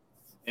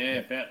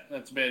 Yeah,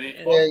 that's about it.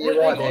 Yeah, you're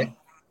right there.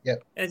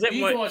 Yep.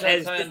 You guys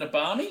have played in the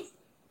Barmy?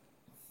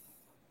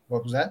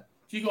 What was that?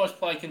 Do you guys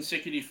play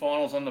consecutive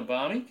finals on the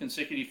Barmy?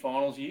 Consecutive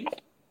finals years?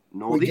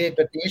 We did,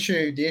 but the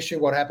issue,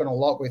 what happened a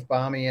lot with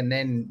Barmy and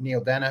then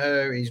Neil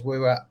Danaher is we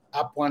were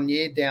up 1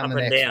 year, down the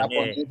next, up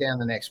 1 year, down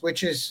the next,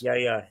 which is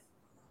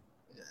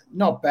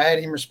not bad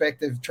in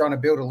respect of trying to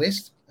build a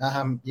list.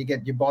 You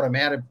get your bottom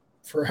out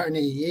for only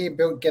a year,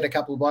 get a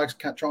couple of blokes,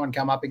 try and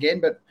come up again,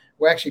 but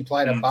we actually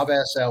played above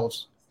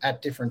ourselves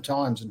at different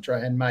times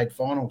and made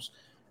finals,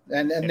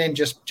 and then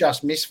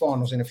just missed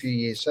finals in a few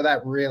years. So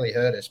that really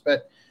hurt us.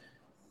 But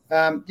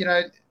I'm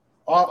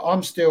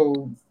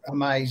still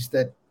amazed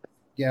that.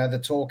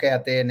 The talk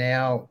out there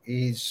now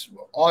is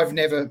I've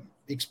never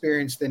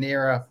experienced an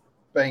era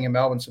being a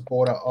Melbourne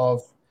supporter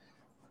of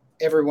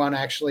everyone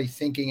actually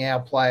thinking our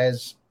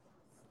players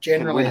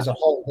generally as a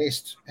whole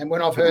list. And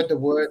when I've heard the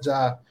words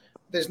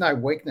there's no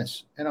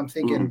weakness, and I'm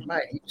thinking, mate,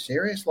 are you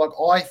serious? Like,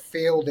 I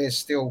feel there's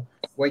still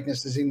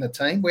weaknesses in the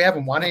team. We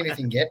haven't won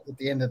anything yet at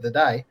the end of the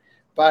day.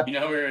 But you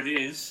know where it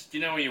is? Do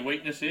you know where your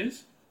weakness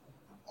is?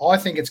 I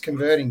think it's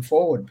converting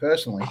forward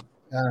personally.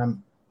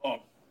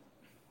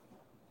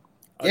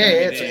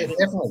 It's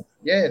definitely.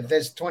 Yeah,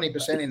 there's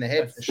 20% in the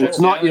head for sure. It's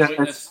not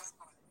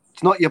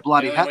your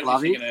bloody hat,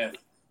 Lovey.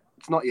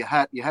 It's not your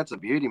hat. Your hat's a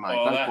beauty, mate.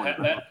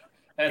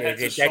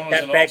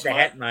 That bag's a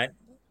hat, mate.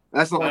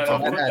 That's not what I'm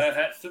talking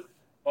about.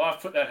 I've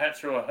put that hat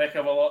through a heck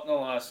of a lot in the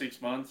last 6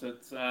 months.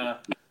 It's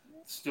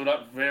stood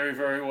up very,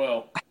 very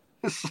well.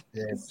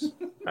 Yes.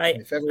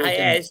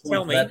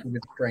 Tell me.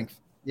 With strength.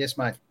 Yes,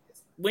 mate.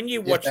 When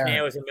you watch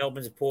now as a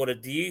Melbourne supporter,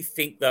 do you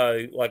think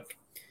though, like,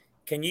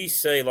 can you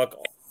see like?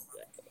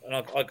 And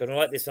I can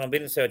relate this, and I've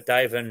been to see what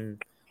Dave and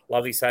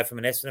Lovey say from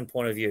an Essendon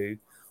point of view.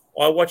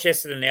 I watch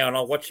Essendon now, and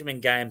I watch them in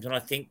games, and I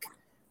think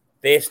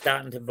they're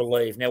starting to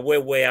believe. Now,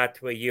 where we are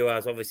to where you are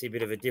is obviously a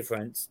bit of a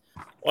difference.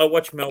 I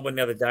watched Melbourne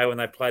the other day when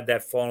they played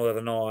that final the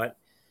other night,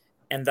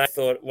 and they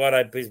thought,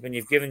 righto, Brisbane,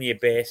 you've given your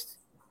best.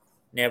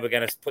 Now we're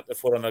going to put the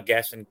foot on the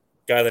gas and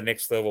go to the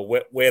next level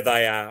where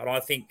they are. And I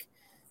think,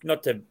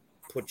 not to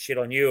put shit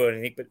on you or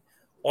anything, but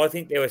I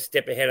think they were a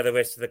step ahead of the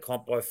rest of the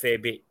comp by a fair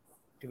bit,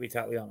 to be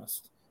totally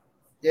honest.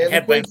 Yeah,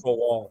 have been for a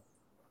while.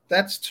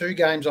 That's 2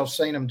 games I've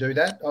seen them do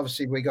that.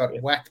 Obviously, we got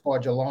whacked by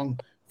Geelong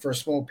for a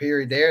small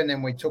period there, and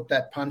then we took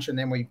that punch and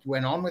then we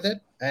went on with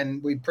it.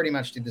 And we pretty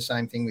much did the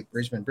same thing with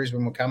Brisbane.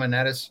 Brisbane were coming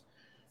at us.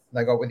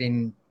 They got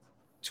within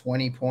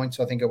 20 points,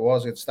 I think it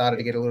was. It started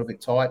to get a little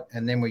bit tight,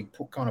 and then we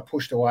kind of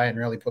pushed away and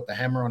really put the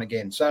hammer on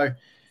again. So,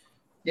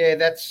 yeah,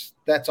 that's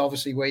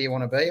obviously where you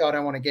want to be. I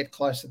don't want to get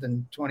closer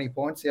than 20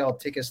 points. The old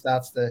ticker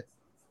starts to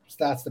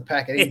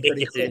pack it in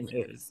pretty quick.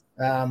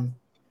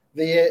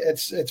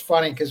 It's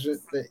funny because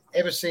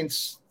ever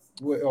since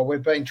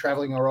we've been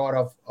travelling all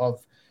right,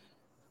 I've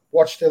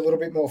watched a little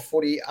bit more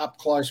footy up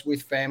close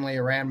with family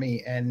around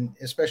me, and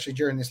especially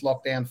during this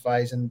lockdown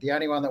phase. And the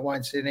only one that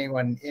won't sit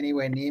anyone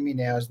anywhere near me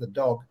now is the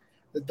dog.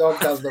 The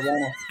dog does the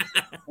runner,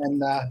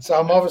 and so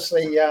I'm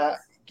obviously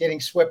getting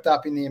swept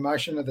up in the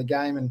emotion of the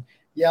game and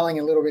yelling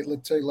a little bit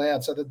too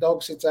loud. So the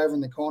dog sits over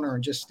in the corner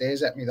and just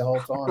stares at me the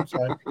whole time.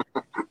 So.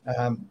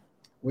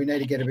 we need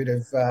to get a bit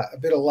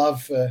of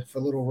love for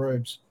little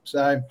Rubes.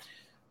 So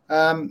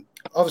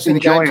obviously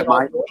enjoy the game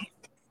it, mate.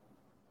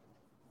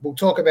 We'll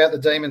talk about the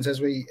Demons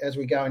as we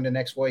go into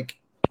next week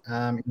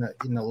in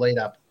the lead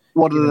up.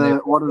 What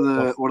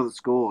are the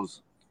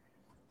scores?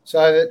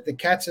 So the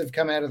Cats have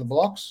come out of the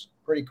blocks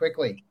pretty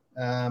quickly.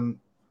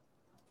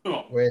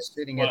 We're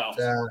sitting at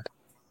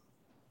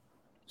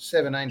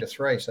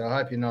 17-3. So I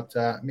hope you're not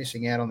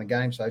missing out on the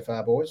game so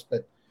far, boys.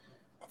 But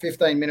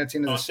 15 minutes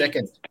into the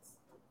second.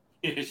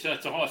 Yeah, so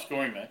it's a high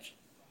scoring match.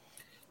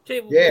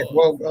 Yeah,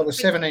 well, it was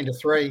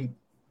 17-3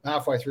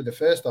 halfway through the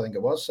first, I think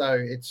it was. So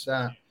it's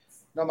not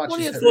much. What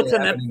are your really thoughts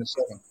on that? In the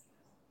second.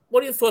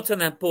 What are your thoughts on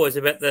that, boys?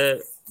 About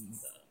the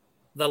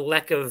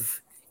lack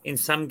of in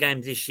some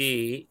games this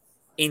year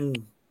I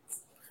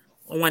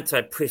won't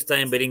say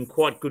pristine, but in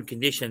quite good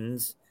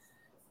conditions.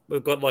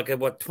 We've got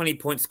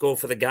 20-point score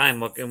for the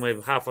game, and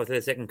we're halfway through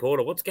the second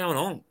quarter. What's going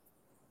on?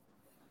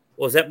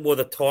 Or is that more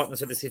the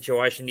tightness of the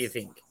situation, do you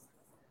think?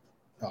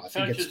 I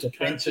think it's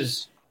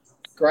defences,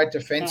 great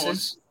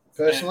defences,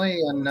 personally,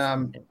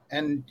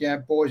 and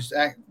boys,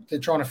 they're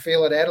trying to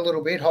feel it out a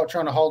little bit,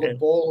 trying to hold the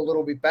ball a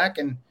little bit back,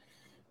 and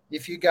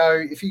if you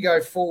go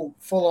full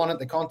on at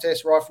the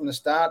contest right from the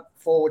start,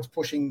 forwards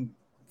pushing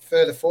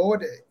further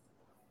forward,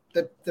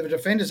 the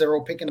defenders are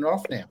all picking it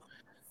off now.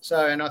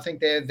 So, and I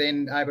think they're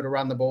then able to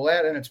run the ball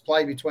out, and it's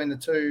play between the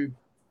two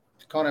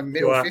kind of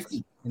middle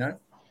 50,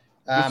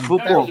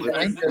 football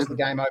as the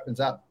game opens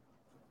up.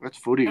 That's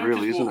footy,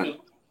 really, isn't it?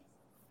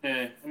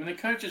 Yeah, I mean, the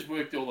coaches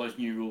worked all those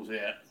new rules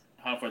out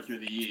halfway through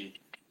the year.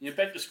 You're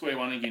back to square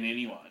one again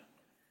anyway.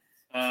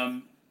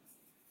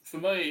 For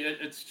me,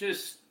 it's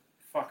just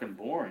fucking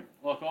boring.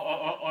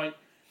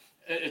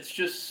 It's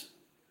just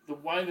the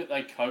way that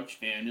they coach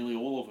now, nearly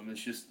all of them, is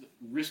just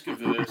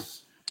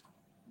risk-averse,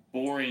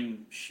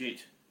 boring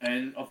shit.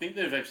 And I think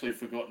they've actually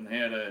forgotten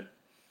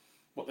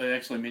what they're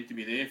actually meant to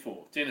be there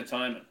for. It's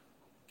entertainment.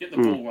 Get the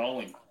ball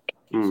rolling.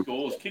 Kick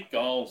scores. Kick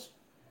goals.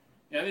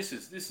 This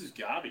is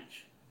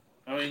garbage.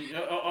 I mean,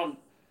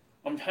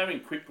 I'm having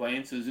quick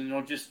glances, and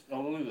I'll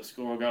look at the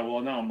score and go, well,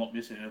 I know I'm not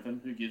missing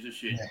anything. Who gives a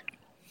shit?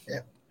 Yeah.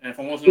 And if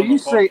I wasn't on the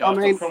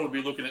podcast, I'd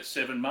probably be looking at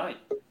 7, mate.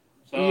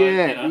 So,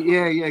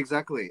 yeah,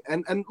 exactly.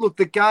 And look,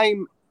 the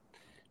game,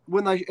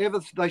 when they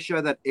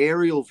show that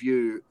aerial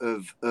view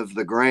of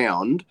the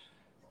ground,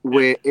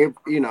 where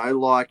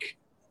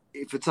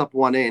if it's up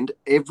one end,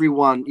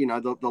 everyone,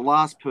 the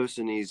last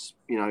person is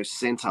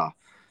center.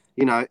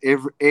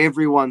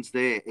 Everyone's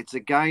there. It's a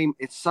game.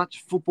 It's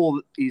such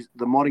football is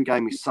the modern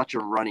game is such a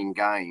running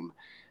game,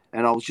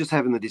 and I was just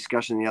having the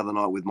discussion the other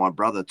night with my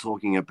brother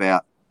talking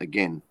about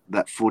again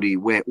that footy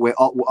where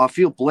I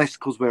feel blessed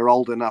because we're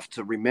old enough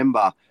to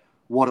remember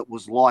what it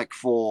was like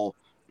for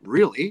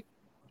really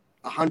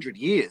 100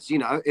 years.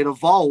 It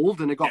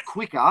evolved and it got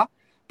quicker,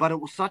 but it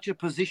was such a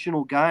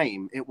positional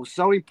game. It was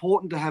so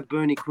important to have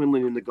Bernie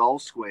Quinlan in the goal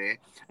square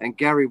and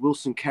Gary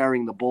Wilson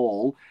carrying the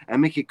ball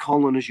and Mickey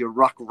Conlon as your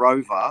ruck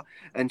rover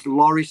and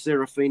Laurie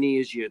Serafini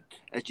as your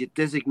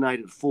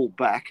designated full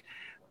back.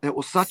 It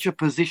was such a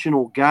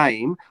positional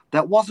game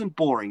that wasn't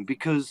boring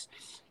because,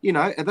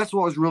 and that's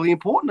why it was really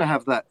important to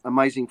have that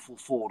amazing full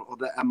forward or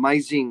that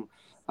amazing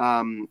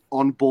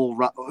on-ball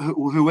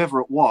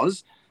whoever it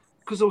was,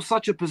 because it was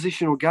such a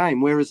positional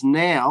game. Whereas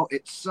now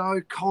it's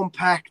so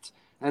compact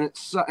and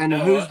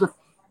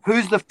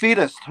who's the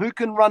fittest, who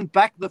can run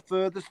back the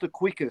furthest, the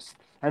quickest,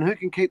 and who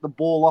can keep the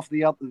ball off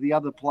the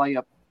other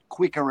player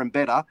quicker and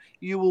better,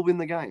 you will win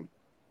the game.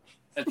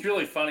 It's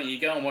really funny. You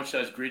go and watch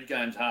those grid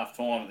games half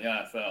time at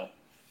the AFL,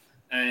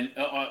 and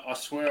I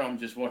swear I'm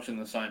just watching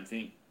the same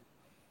thing.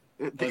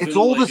 It's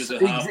all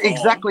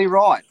exactly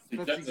right.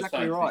 That's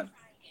exactly right.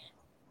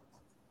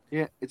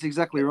 Yeah, it's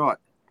exactly right.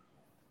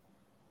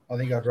 I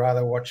think I'd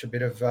rather watch a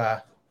bit of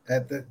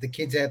the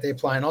kids out there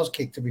playing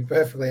Auskick, to be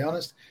perfectly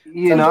honest.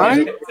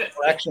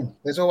 Action.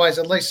 There's always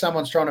at least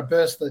someone's trying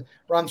to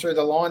run through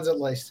the lines at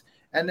least.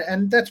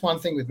 And that's one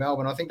thing with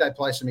Melbourne. I think they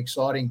play some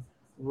exciting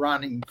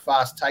running,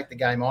 fast, take the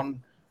game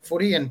on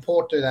footy, and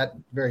Port do that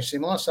very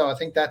similar. So I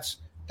think that's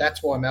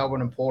why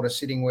Melbourne and Port are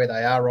sitting where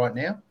they are right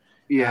now.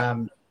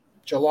 Yeah.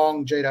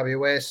 Geelong,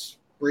 GWS,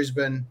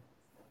 Brisbane,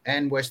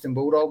 and Western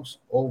Bulldogs,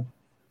 all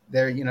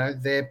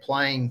they're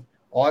playing,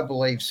 I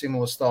believe,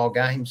 similar style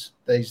games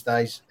these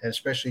days,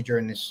 especially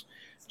during this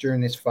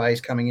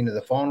phase coming into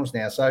the finals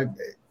now. So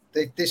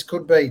this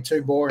could be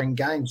 2 boring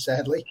games,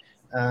 sadly.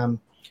 But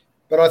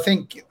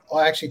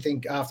I actually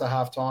think after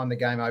half time the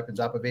game opens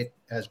up a bit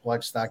as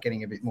blokes start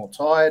getting a bit more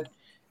tired,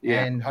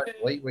 and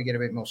hopefully we get a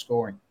bit more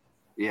scoring.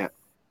 Yeah.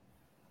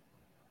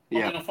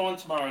 I'm going to find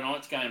tomorrow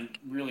night's game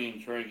really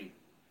intriguing.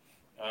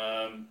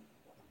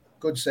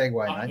 Good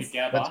segue, mate.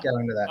 Let's go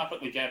into that. Up at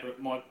the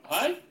Gabba,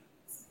 hey?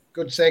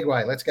 Good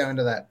segue. Let's go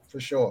into that for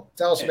sure.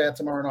 Tell us about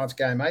tomorrow night's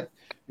game, mate,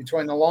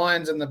 between the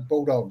Lions and the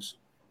Bulldogs.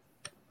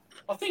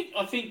 I think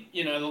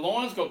the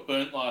Lions got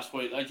burnt last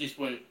week. They just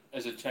weren't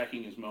as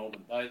attacking as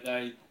Melbourne.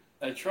 They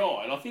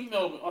tried. I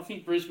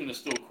think Brisbane is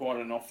still quite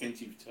an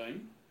offensive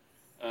team,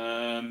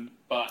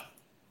 but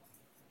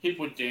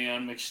Hipwood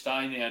down,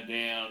 McStay now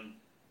down.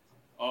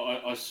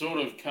 I sort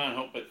of can't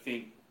help but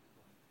think,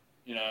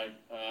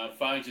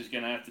 Phage is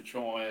going to have to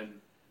try and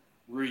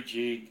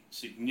rejig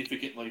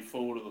significantly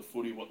forward of the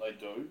footy what they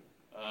do,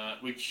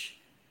 which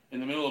in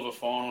the middle of a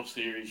final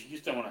series, you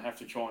just don't want to have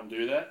to try and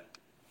do that.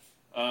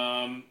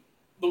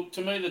 Look,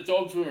 to me, the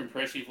Dogs were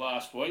impressive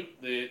last week.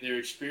 Their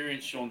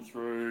experience shone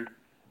through.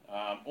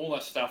 All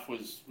that stuff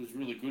was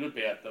really good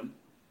about them.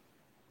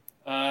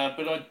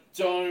 But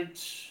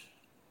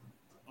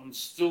I'm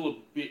still a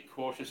bit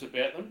cautious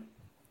about them.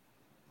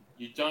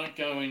 You don't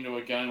go into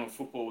a game of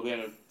football without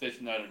a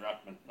designated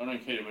ruckman. I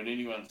don't care what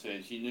anyone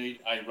says. You need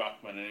a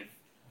ruckman. And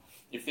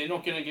if they're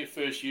not going to get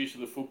first use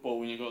of the football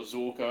when you've got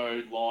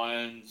Zorko,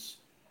 Lyons,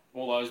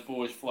 all those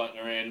boys floating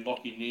around,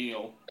 Lockie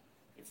Neal,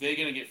 if they're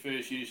going to get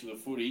first use of the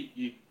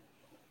footy,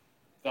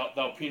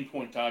 they'll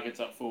pinpoint targets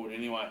up forward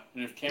anyway.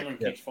 And if Cameron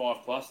kicks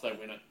 5+, they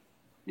win it.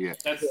 Yeah.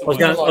 That's I was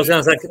going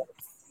to say...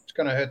 It's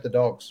going to hurt the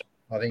Dogs,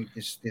 I think,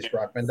 this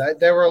ruckman.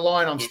 They were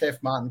relying on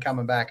Steph Martin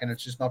coming back, and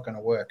it's just not going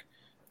to work.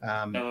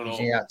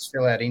 He's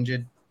still out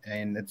injured,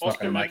 and it's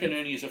Oscar not going to make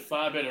it. McInerney is a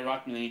far better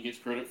ruckman than he gets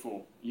credit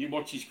for. You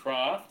watch his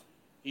craft,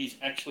 he's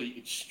actually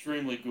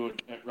extremely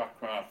good at ruck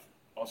craft,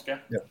 Oscar.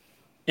 Yep.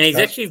 And he's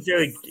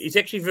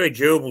actually very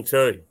durable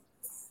too.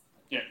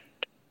 Yeah.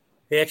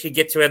 He actually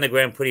gets around the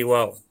ground pretty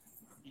well.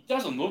 He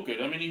doesn't look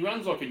it. I mean, he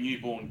runs like a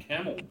newborn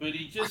camel, but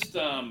he just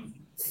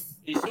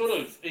he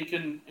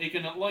can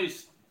at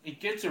least he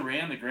gets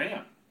around the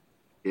ground.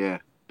 Yeah.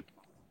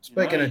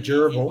 Speaking of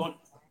durable,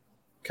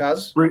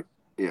 Cuz.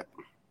 Yeah.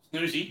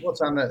 Snoozy.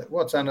 What's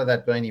under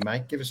that beanie,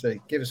 mate? Give us a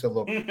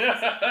look.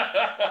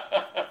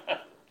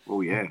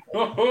 Oh yeah.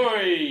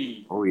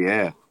 Ahoy! Oh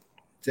yeah.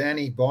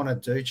 Danny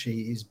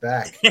Bonaducci is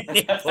back.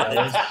 Danny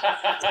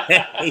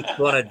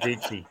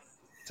Bonaducci.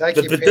 Take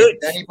your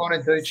pick, Danny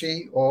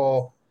Bonaducci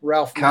or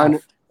Ralph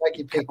Mouth. Take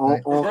your pick,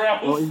 mate.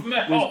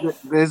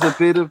 There's a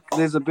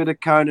bit of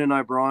Conan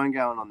O'Brien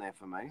going on there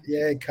for me.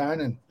 Yeah,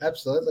 Conan,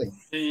 absolutely.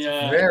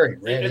 Very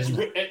rare.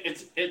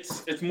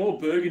 It's more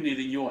burgundy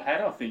than your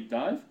hat, I think,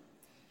 Dave.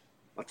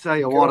 I'll tell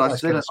you what, I've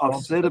said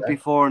it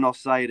before and I'll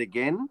say it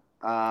again.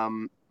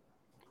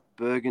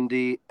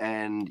 Burgundy,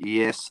 and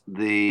yes,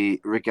 the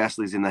Rick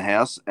Astley's in the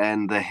house,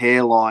 and the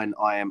hairline.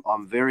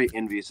 I'm very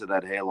envious of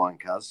that hairline,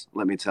 Cuz.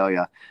 Let me tell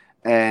you,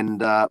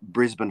 and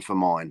Brisbane for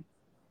mine.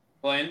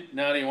 Glenn,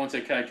 Nadia wants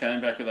her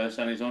cocaine back with those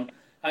sunnies on.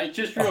 Hey,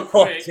 just real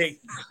quick.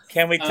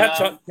 Can we touch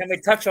on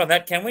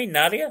that? Can we,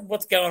 Nadia?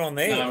 What's going on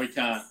there? No, we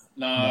can't.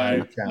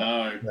 No.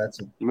 That's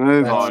it.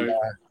 Move on.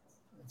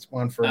 It's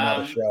one for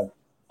another show.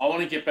 I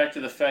want to get back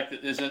to the fact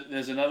that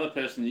there's another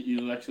person that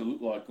you actually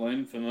look like,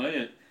 Glenn, for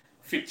me.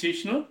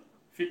 Fictional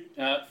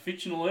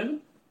even.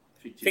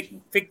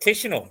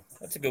 Fictional.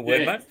 That's a good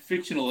word, mate.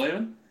 Fictional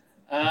even.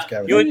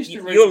 Your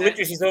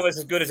literacy is almost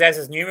as good as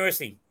Az's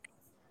numeracy.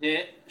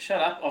 Yeah, shut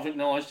up. I've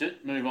acknowledged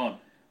it. Move on.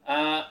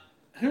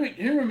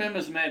 Who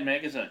remembers Mad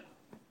Magazine?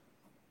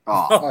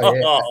 Oh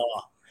yeah.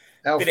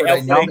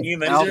 Alfred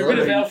Newman.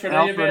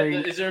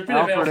 Is there a bit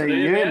of Alfred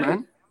E about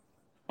it?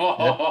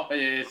 Oh,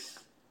 yes.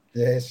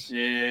 Yes.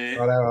 Yeah.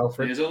 Right,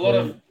 Alfred. There's a lot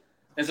of...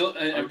 There's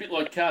a bit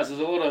like Cars. There's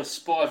a lot of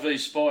spy v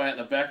spy out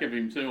the back of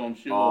him too. I'm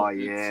sure. Oh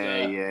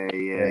yeah.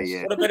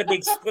 What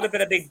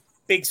about a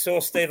big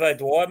sore Steve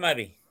O'Dwyer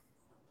maybe?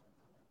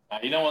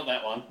 You don't want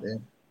that one. Yeah.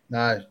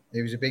 No,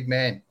 he was a big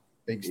man.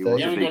 Big Steve.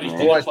 He haven't got his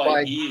dinner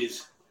plate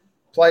years.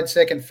 Played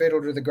second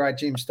fiddle to the great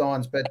Jim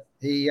Steins, but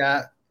he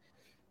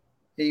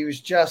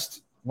was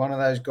just one of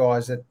those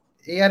guys that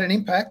he had an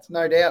impact,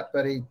 no doubt.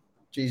 But he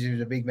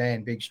was a big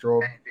man, big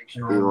straw. Have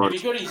you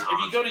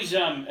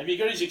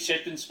got his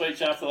acceptance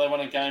speech after they won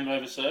a game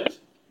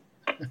overseas?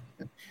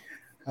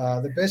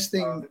 The best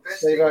thing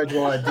Steve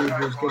O'Dwyer did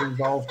was get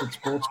involved at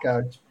Sports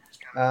Coach,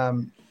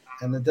 and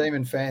the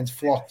Demon fans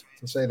flocked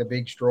to see the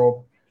big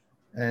straw,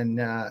 and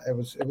it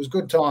was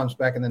good times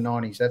back in the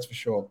 90s, that's for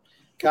sure.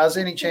 Cuz,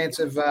 any chance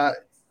of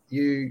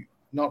you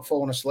not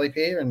falling asleep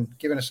here and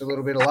giving us a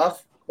little bit of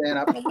love? Stand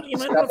up, I've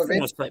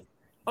been asleep.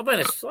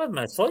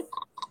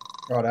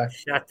 Righto.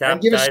 Shut up,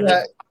 and give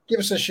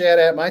us a shout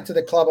out, mate, to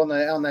the club on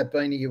that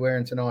beanie you're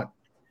wearing tonight.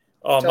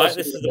 Oh, mate,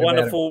 this is the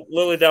wonderful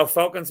Lilydale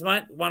Falcons,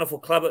 mate. Wonderful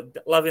club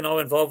that Lovey and I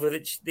were involved with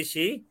it this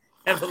year.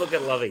 Have a look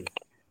at Lovey.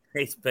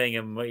 He's being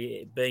an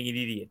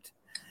idiot.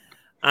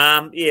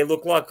 Yeah,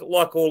 look, like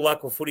all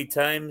local footy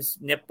teams,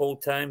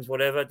 netball teams,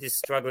 whatever, just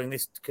struggling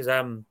this because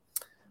I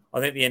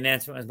think the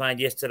announcement was made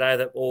yesterday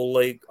that all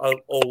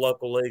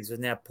local leagues have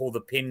now pulled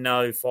the pin,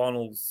 no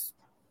finals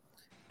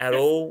at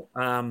all.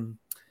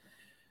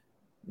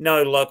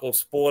 No local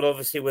sport,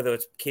 obviously, whether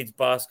it's kids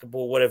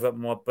basketball, whatever it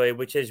might be,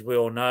 which, as we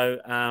all know,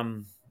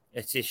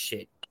 it's just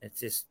shit. It's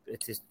just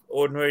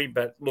ordinary.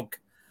 But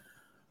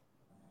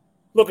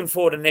looking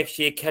forward to next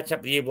year, catch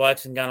up with you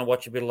blokes and going to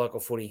watch a bit of local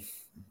footy.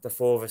 The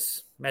four of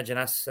us. Imagine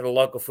us at a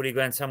local footy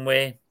ground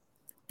somewhere.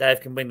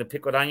 Dave can bring the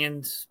pickled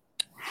onions.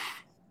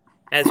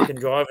 Az can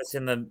drive us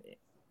in the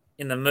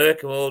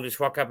Merc, and we'll all just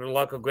rock up at a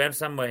local ground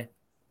somewhere.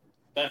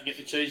 Don't forget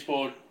the cheese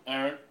board,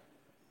 Aaron.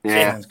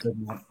 Yeah, sounds good,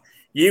 mate.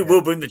 You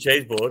will bring the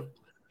cheese board.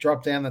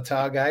 Drop down the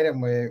tailgate,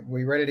 and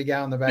we're ready to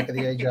go on the back of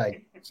the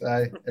EJ.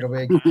 So it'll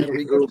be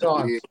good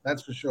times.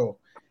 That's for sure.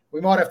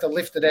 We might have to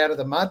lift it out of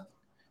the mud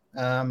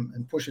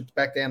and push it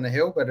back down the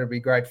hill, but it'll be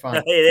great fun.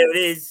 Hey, there it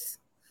is.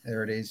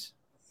 There it is.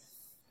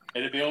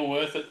 It'll be all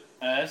worth it,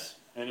 Az.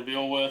 It'll be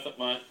all worth it,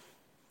 mate.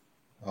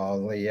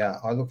 Oh, yeah.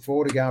 I look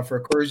forward to going for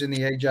a cruise in the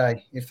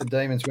EJ if the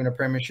Demons win a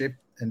premiership.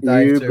 And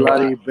Dave You to,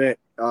 bloody bet,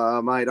 mate.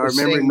 I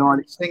remember in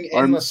 90. Sing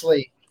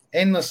endlessly.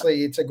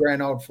 It's a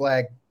grand old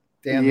flag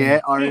down there.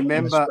 Yeah, I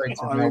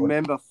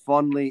remember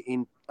fondly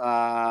in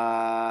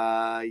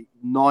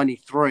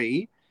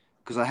 93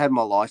 because I had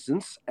my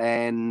license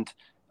and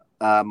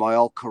my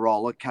old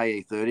Corolla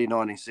KE30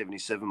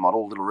 1977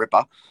 model, little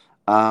ripper.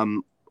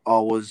 I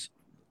was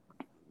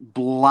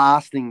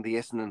blasting the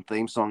Essendon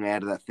theme song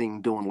out of that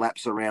thing, doing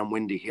laps around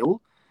Windy Hill,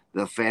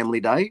 the family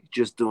day,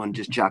 just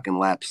chucking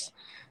laps.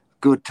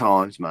 Good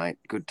times, mate.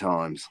 Good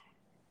times.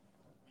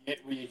 Yeah,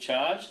 were you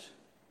charged?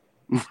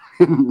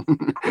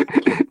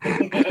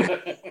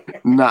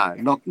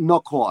 No,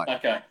 not quite.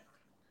 Okay,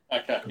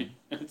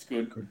 that's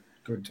good.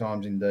 Good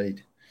times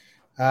indeed.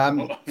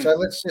 So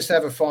let's just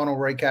have a final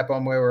recap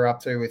on where we're up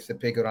to with the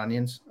Pickled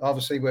Onions.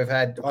 Obviously, we've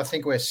had, I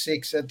think we're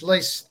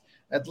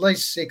at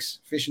least 6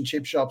 fish and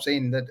chip shops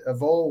in that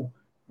have all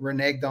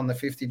reneged on the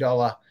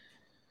 $50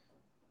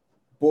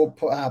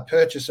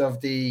 purchase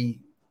of the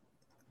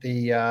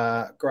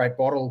great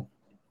bottle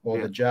or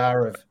the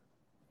jar of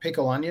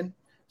pickle onion.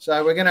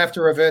 So we're going to have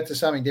to revert to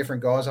something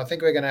different, guys. I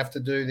think we're going to have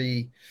to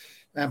do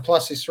and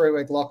plus this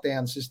 3-week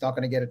lockdown is just not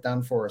going to get it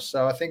done for us.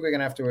 So I think we're going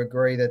to have to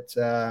agree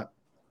that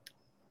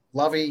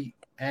Lovey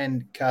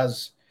and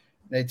Cuz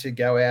need to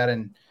go out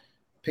and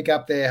pick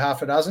up their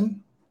half a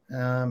dozen.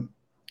 And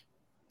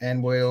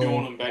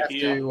we'll have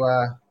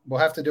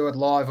to do it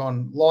live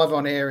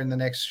on air in the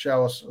next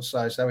show or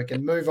so we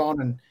can move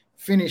on and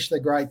finish the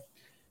great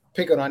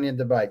Pickled Onion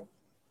debate.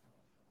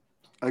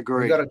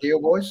 Agree. We got a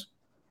deal, boys?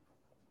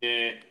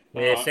 Yeah.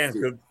 Yeah, sounds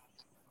good.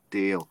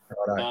 Deal.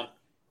 Righto.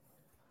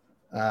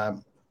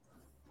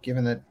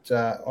 Given that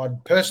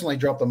I'd personally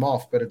drop them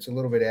off, but it's a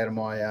little bit out of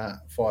my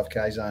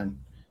 5K zone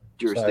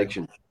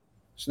jurisdiction.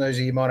 So,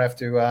 Snoozy, you might have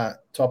to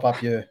top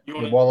up your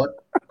wallet,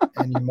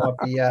 and you might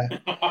be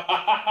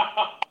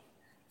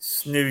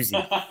Snoozy.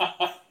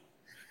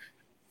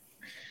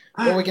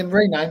 Well, we can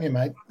rename you,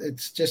 mate.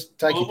 It's just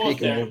take your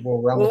pick and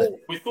we'll run with it.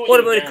 What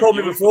about he called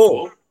me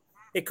before?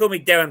 He called me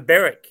Darren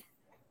Berwick.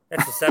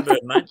 That's a suburb,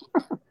 mate.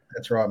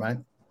 That's right, mate.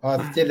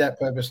 I did that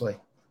purposely.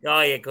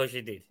 Oh, yeah, of course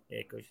you did.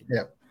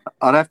 Yeah.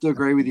 I'd have to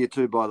agree with you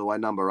too, by the way.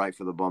 Number 8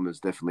 for the Bombers,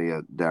 definitely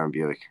a Darren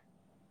Buick.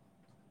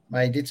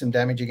 Mate, he did some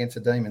damage against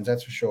the Demons,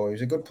 that's for sure. He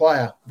was a good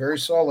player. Very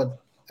solid,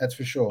 that's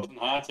for sure. Wasn't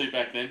hard to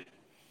back then.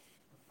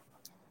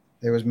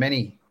 There was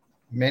many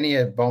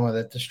a Bomber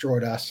that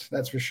destroyed us,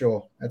 that's for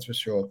sure.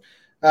 So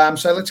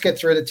let's get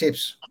through the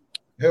tips.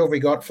 Who have we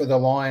got for the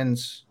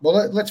Lions?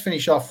 Well, let's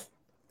finish off,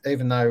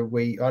 even though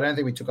I don't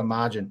think we took a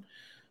margin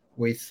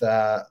with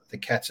the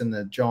Cats and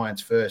the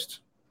Giants first.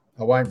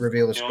 I won't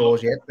reveal the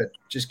scores yet, but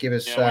just give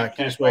us where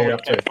you're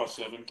up to. Cats by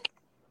 7.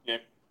 Yeah.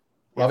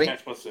 Lovey?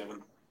 Cats by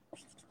 7.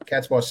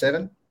 Cats by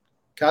 7.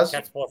 Cuz?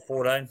 Cats by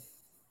 14.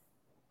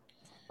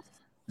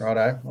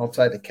 Righto. I'll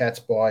take the Cats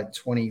by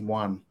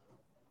 21.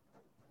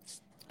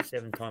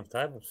 7 times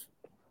tables.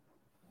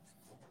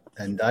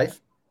 And Dave?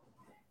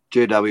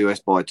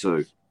 GWS by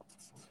 2.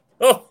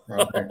 Oh!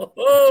 Righto.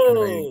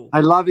 Oh!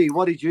 Hey, Lovey,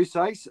 what did you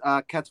say?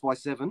 Cats by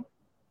 7.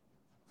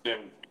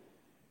 7.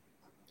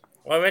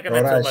 I reckon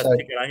Righto, that's almost so-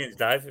 Pickled Onions,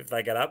 Dave, if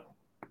they get up.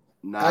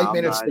 No, 8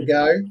 minutes mate. to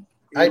go. You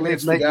 8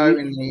 minutes to live, go mate.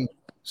 in the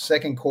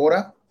second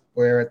quarter.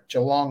 We're at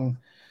Geelong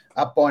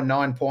up by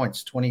 9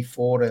 points,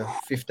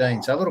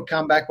 24-15. So a little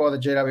comeback by the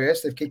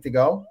GWS. They've kicked a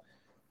goal.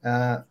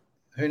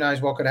 Who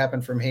knows what could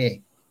happen from here?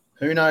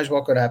 Who knows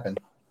what could happen?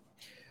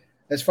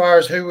 As far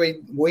as who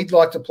we'd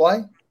like to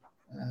play,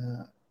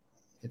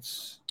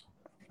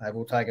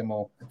 we'll take them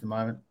all at the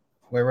moment.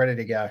 We're ready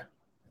to go.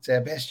 It's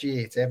our best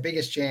year. It's our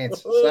biggest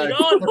chance. So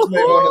let's move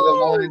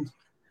on to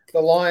the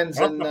Lions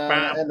and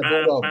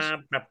the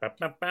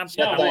Bulldogs.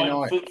 Saturday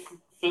night.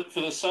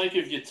 For the sake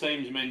of your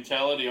team's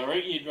mentality, I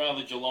reckon you'd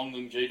rather Geelong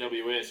than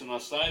GWS. And I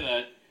say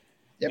that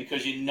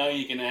because you know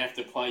you're going to have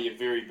to play your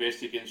very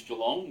best against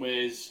Geelong,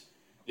 whereas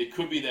there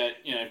could be that,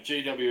 if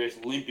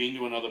GWS limp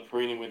into another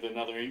prelim with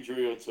another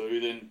injury or two,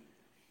 then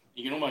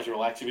you can almost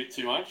relax a bit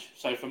too much.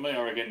 So for me,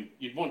 I reckon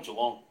you'd want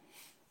Geelong.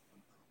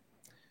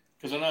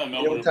 Because I know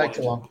Melbourne It'll take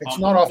Geelong. It's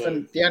not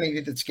often. The only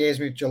thing that scares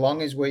me with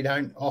Geelong is we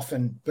don't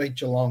often beat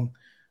Geelong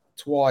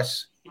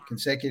twice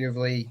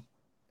consecutively,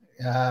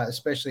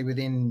 especially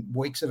within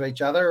weeks of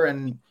each other.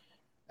 And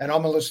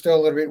I'm still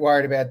a little bit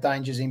worried about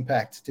Danger's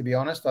impact, to be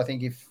honest. I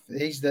think if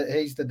he's the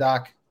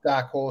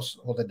dark horse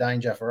or the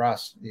danger for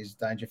us is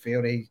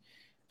Dangerfield. He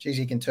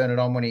can turn it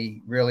on when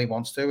he really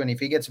wants to. And if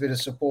he gets a bit of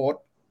support,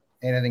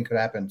 anything could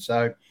happen.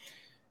 So,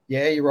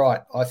 yeah, you're right.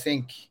 I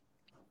think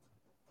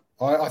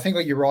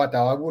you're right,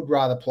 though. I would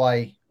rather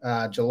play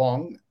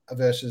Geelong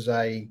versus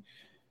a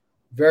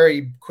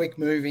very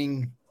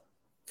quick-moving,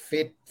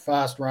 fit,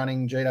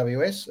 fast-running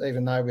GWS,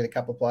 even though with a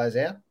couple of players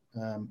out.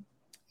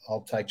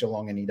 I'll take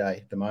Geelong any day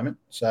at the moment.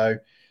 So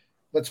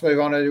let's move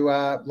on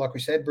to, like we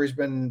said,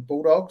 Brisbane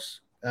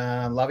Bulldogs.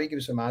 Lovey, give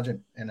us a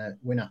margin and a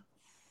winner.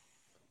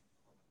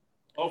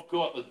 I've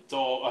got the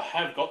dog. I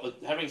have got the.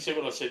 Having said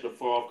what I said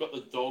before, I've got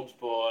the Dogs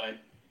by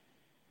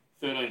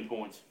 13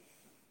 points.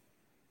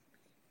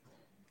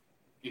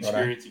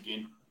 Experience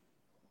again.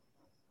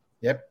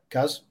 Yep,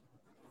 Cuz.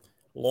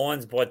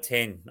 Lions by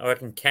 10. I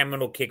reckon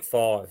Cameron will kick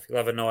 5. He'll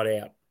have a night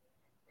out.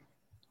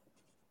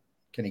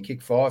 Can he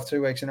kick 5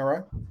 2 weeks in a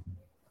row?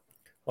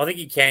 I think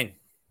he can.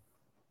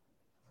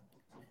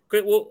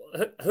 Good. Well,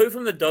 who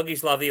from the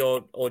Doggies, Lovey,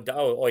 or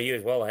you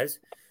as well as,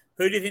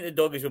 who do you think the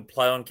Doggies would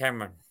play on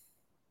Cameron?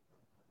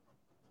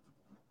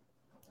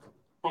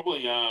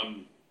 Probably.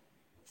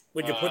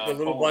 Would you put the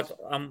little bloke?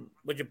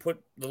 Would you put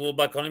the little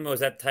bloke on him, or is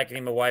that taking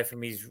him away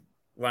from his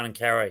run and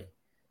carry?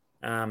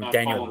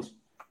 Daniel.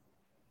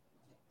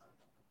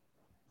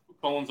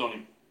 Collins on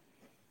him.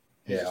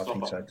 Yeah, I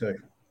think so too.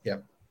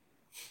 Yep.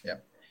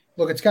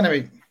 Look, it's going to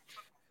be.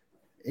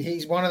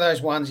 He's one of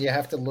those ones you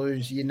have to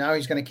lose. You know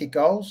he's going to kick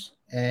goals,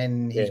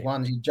 and he's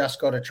ones you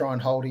just got to try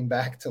and hold him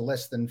back to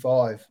less than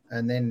 5.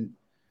 And then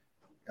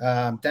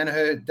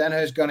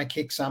Danaher's going to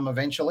kick some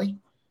eventually.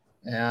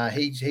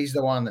 He's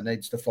the one that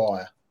needs to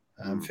fire.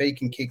 If he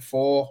can kick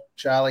 4,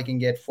 Charlie can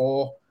get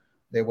 4.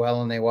 They're well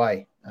on their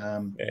way.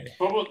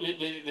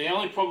 Probably the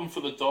only problem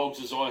for the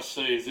Dogs, as I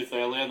see, is if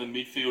they allow the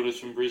midfielders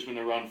from Brisbane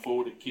to run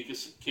forward and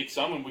kick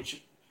some, and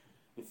which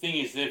the thing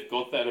is they've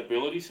got that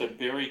ability. So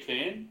Berry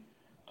can,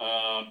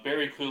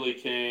 Berry clearly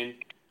can,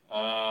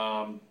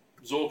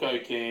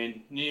 Zorko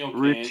can, Neil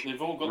can.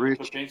 They've all got the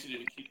propensity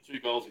to kick 2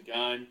 goals a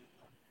game.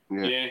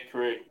 Yeah,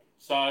 correct.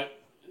 So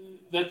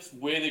that's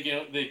where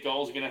their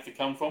goals are going to have to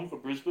come from for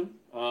Brisbane.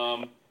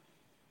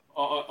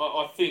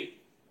 I think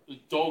the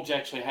Dogs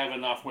actually have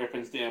enough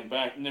weapons down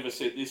back. Never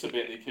said this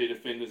about their key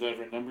defenders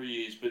over a number of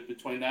years, but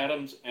between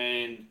Adams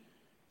and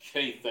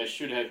Keith, they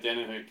should have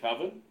Danaher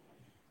covered.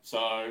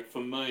 So for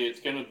me, it's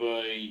going to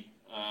be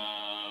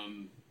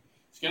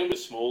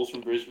Smalls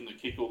from Brisbane to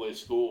kick all their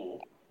score.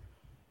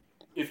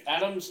 If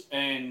Adams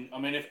and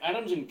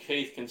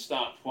Keith can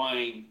start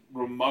playing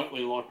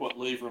remotely like what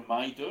Lever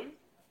may do,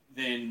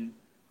 then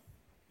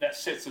that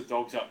sets the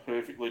Dogs up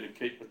perfectly to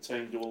keep the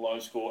team to a low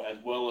score as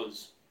well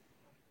as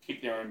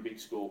kick their own big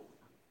score.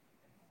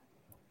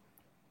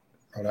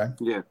 Righto.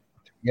 Yeah.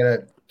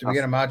 Do we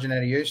get a margin out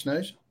of you,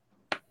 Snooze?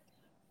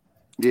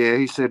 Yeah,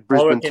 he said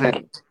Brisbane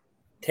 10.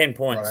 10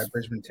 points. Righto,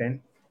 Brisbane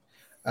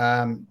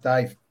 10.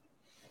 Dave.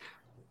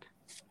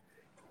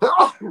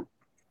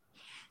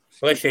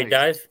 Bless you,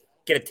 Dave.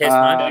 Get a test,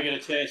 mate. Get a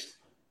test.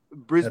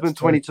 Brisbane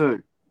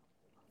 22.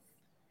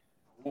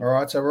 All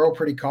right, so we're all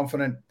pretty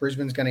confident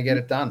Brisbane's going to get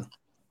it done.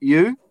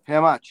 You?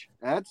 How much?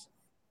 Ads?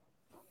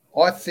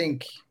 I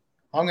think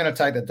I'm going to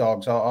take the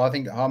Dogs.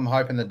 I'm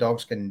hoping the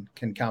Dogs can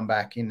come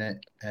back in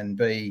it and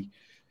be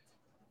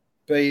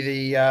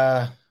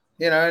the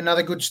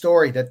another good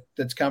story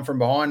that's come from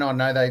behind. I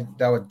know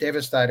they were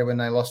devastated when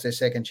they lost their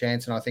second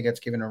chance, and I think it's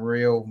given a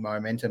real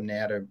momentum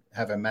now to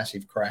have a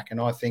massive crack.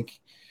 And I think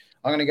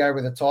I'm going to go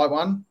with a tight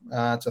one.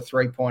 It's a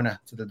 3-pointer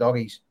to the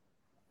Doggies.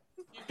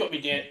 You've got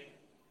me down.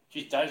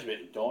 Geez, Dave's about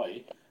to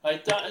die.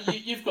 Hey,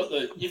 you've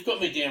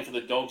got me down for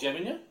the Dogs,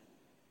 haven't you?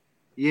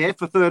 Yeah,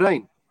 for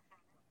 13.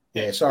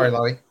 Yeah, sorry,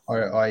 Lowy.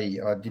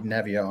 I didn't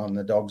have you on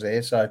the Dogs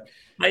there. So,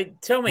 hey,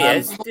 tell me,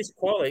 Ez, just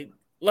quietly,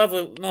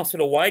 lovely, nice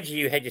little wager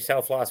you had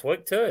yourself last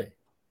week too.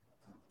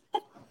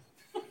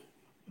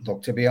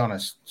 Look, to be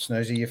honest,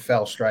 Snoozy, you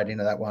fell straight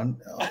into that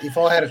one. If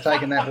I had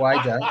taken that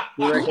wager,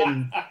 do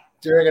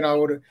you reckon I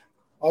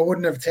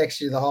wouldn't have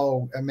texted you the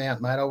whole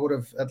amount, mate? I would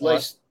have at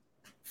least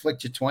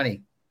flicked you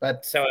 20.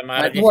 But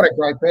mate, what a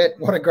great bet!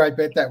 What a great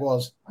bet that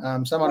was.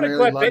 Someone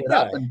really loaded it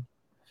up. And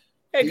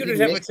how good was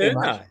that return,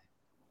 though?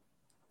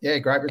 Yeah,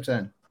 great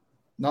return.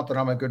 Not that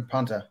I'm a good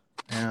punter,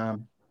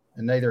 and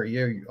neither are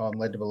you, I'm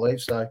led to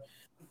believe. So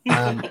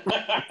I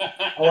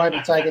won't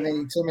be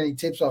taking too many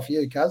tips off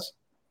you, cuz.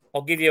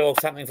 I'll give you all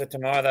something for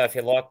tomorrow, though, if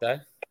you like, though.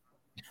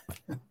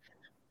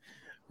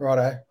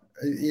 Righto.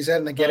 Is that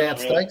in the get-out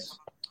stakes?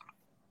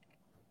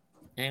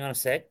 Hang on a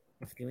sec.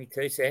 Give me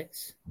 2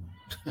 secs.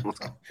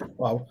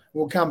 Well,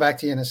 we'll come back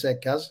to you in a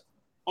sec, cuz.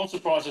 I'm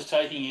surprised it's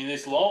taking you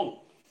this long.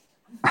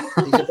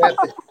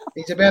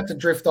 He's about to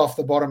drift off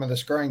the bottom of the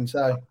screen.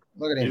 So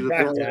look at him.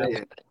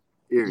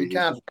 You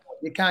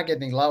can't get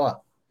any lower,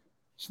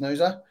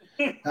 snoozer.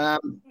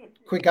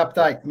 Quick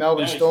update: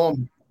 Melbourne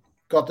Storm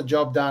got the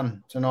job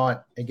done tonight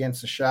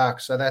against the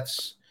Sharks. So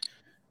that's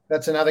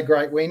another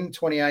great win,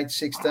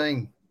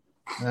 28-16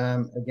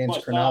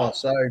 against Cronulla.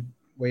 So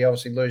we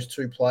obviously lose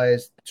 2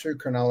 players to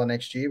Cronulla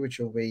next year, which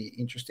will be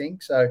interesting.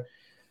 So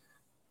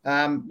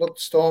look,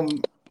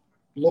 Storm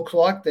look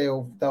like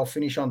they'll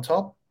finish on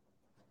top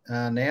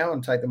now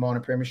and take the minor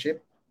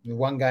premiership. The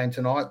one game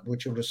tonight,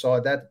 which will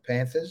decide that, the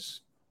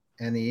Panthers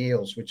and the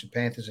Eels, which the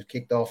Panthers have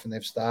kicked off and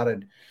they've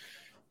started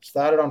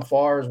on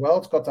fire as well.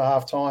 It's got to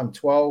half time,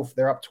 12.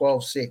 They're up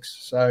 12-6.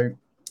 So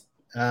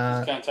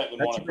that's a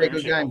very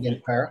good game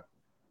against Para.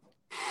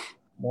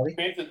 The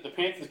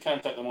Panthers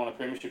can't take the minor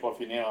premiership off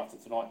you now after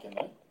tonight, can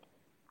they?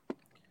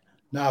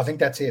 No, I think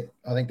that's it.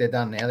 I think they're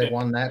done now. They've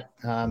won that.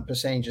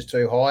 Percentage is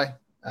too high.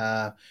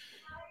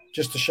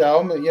 Just to show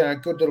them,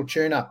 good little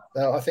tune-up.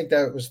 I think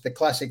that was the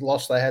classic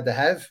loss they had to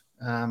have.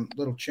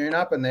 Little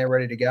tune-up, and they're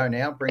ready to go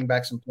now. Bring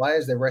back some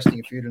players. They're resting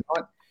a few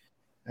tonight,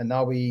 and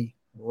they'll be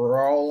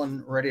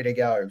rolling, ready to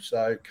go.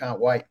 So can't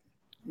wait.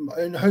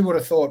 And who would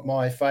have thought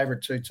my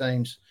favourite two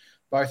teams,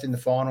 both in the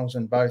finals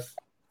and both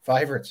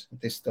favourites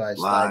at this stage?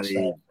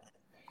 So,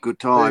 good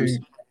times.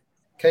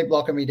 Keep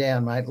locking me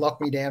down, mate. Lock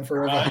me down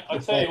forever. I'll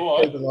tell you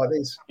what. Keep it like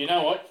this. You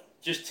know what?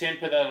 Just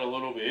temper that a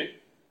little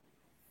bit.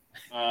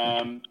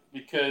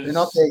 Because they're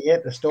not there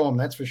yet, the Storm,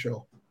 that's for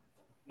sure.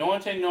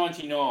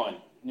 1999.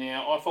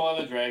 Now, I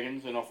follow the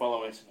Dragons and I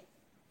follow Essendon.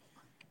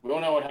 We all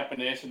know what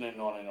happened to Essendon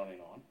in 1999.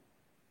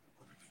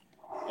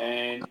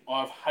 And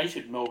I've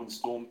hated Melbourne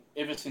Storm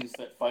ever since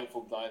that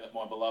fateful day that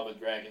my beloved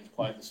Dragons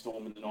played the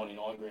Storm in the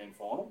 99 grand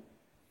final.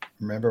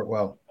 Remember it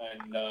well.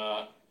 And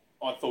I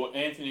thought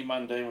Anthony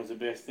Mundine was the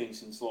best thing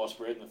since sliced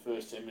bread in the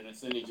first 10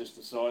 minutes. Then he just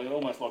decided,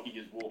 almost like he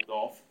just walked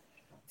off.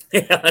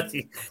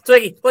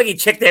 It's like he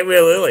checked out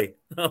real early.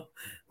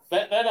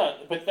 That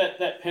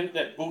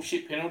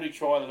bullshit penalty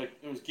try that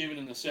was given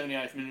in the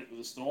 78th minute of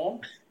the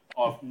Storm,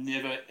 I've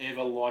never,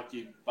 ever liked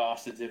you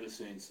bastards ever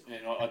since.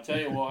 And I tell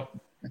you what,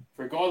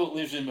 for a guy that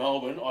lives in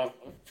Melbourne,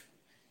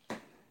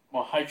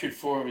 my hatred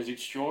for him is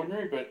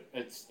extraordinary, but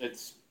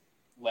it's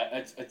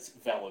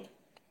valid.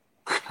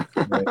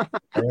 Yeah,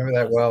 I remember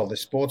that well. The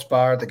sports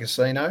bar at the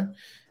casino.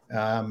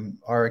 I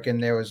reckon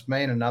there was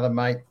me and another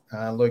mate,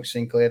 Luke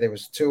Sinclair. There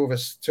was two of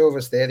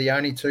us there. The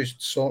only two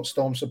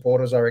Storm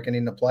supporters, I reckon,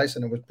 in the place,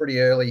 and it was pretty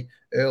early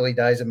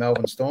days of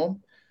Melbourne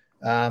Storm.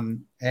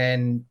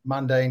 And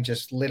Mundine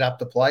just lit up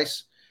the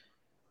place,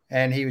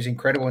 and he was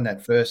incredible in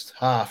that first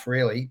half,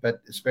 really,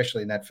 but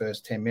especially in that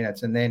first 10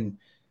 minutes. And then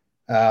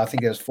I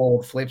think there was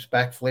forward flips,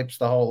 back flips,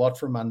 the whole lot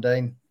from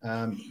Mundine.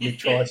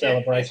 Mid-try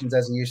celebrations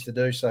as he used to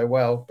do so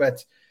well,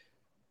 but.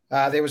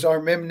 I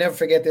remember, never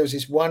forget, there was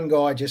this one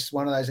guy, just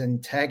one of those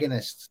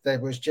antagonists that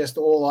was just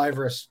all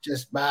over us,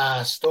 just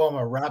storm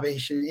of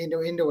rubbish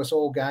into us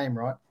all game,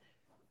 right?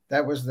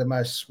 That was the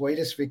most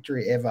sweetest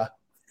victory ever.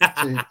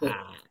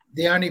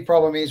 The only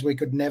problem is we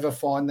could never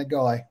find the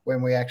guy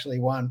when we actually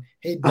won.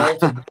 He'd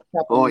bolted a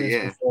couple of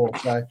years before.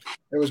 So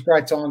it was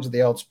great times at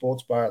the old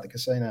sports bar at the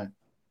casino.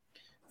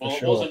 Well,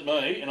 it wasn't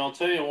me, and I'll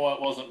tell you why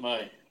it wasn't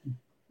me.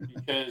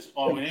 Because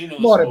I went into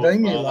the Might have sports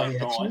been bar you, that Lovey,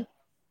 night. actually.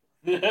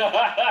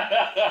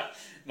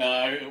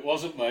 No, it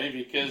wasn't me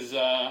because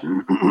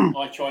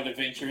I tried to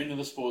venture into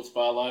the sports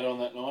bar later on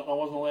that night and I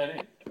wasn't allowed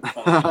in.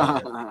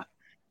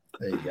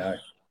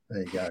 There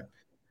you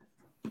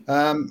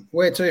go.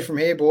 Where to from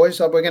here, boys?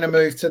 So we're going to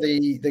move to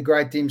the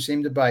great dim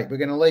sim debate. We're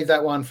going to leave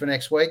that one for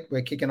next week.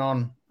 We're kicking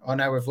on. I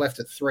know we've left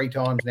it 3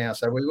 times now,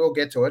 so we will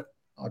get to it.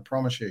 I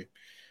promise you.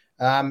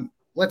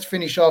 Let's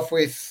finish off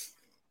with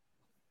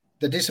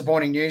the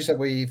disappointing news that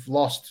we've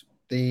lost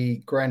the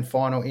grand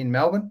final in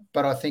Melbourne,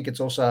 but I think it's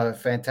also a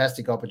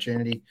fantastic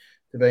opportunity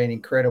to be an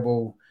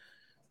incredible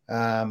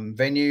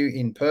venue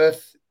in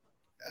Perth,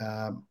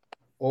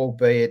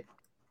 albeit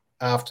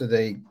after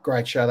the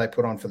great show they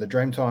put on for the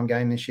Dreamtime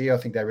game this year. I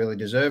think they really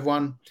deserve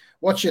one.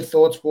 What's your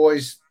thoughts,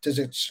 boys? Does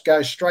it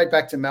go straight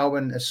back to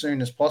Melbourne as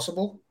soon as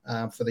possible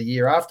for the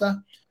year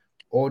after?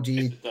 Or do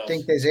you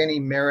think there's any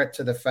merit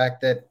to the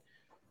fact that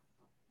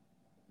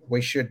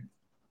we should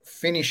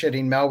finish it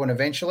in Melbourne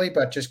eventually,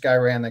 but just go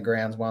around the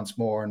grounds once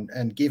more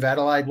and give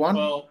Adelaide one?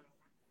 Well,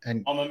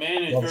 I'm a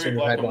man who's very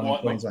black and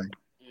white.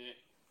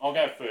 I'll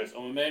go first.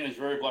 I'm a man who's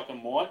very black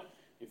and white.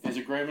 If there's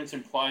agreements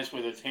in place,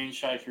 whether it's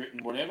handshake,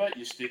 written, whatever,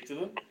 you stick to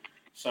them.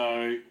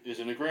 So there's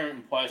an agreement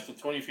in place to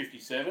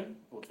 2057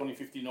 or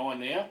 2059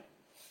 now.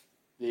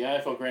 The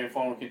AFL Grand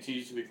Final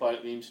continues to be played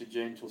at the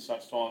MCG until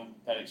such time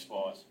that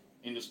expires.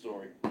 End of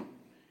story.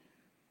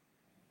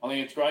 I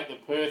think it's great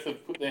that Perth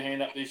have put their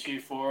hand up this year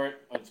for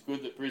it. It's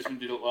good that Brisbane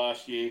did it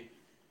last year.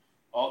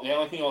 The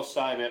only thing I'll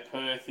say about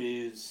Perth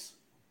is,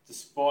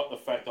 despite the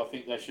fact I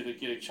think they should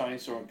get a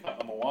chainsaw and cut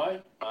them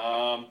away,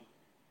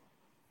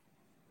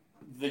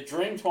 the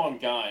Dreamtime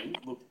game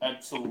looked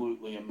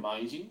absolutely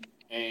amazing,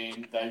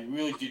 and they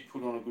really did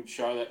put on a good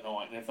show that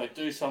night. And if they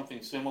do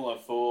something similar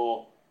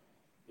for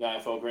the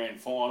AFL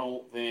Grand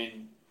Final,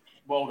 then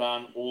well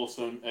done,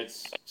 awesome.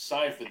 It's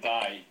saved the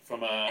day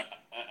from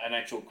an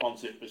actual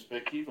concept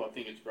perspective. I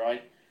think it's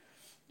great.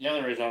 The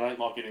only reason I don't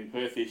like it in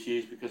Perth this year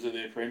is because of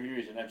their premier.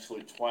 He's an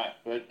absolute twat.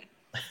 But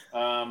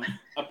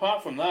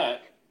apart from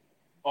that,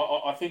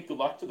 I think good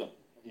luck to them.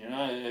 You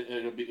know,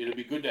 it'll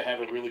be good to have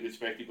a really good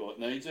spectacle. It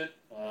needs it.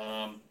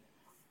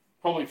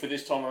 Probably for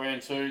this time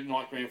around too,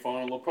 night grand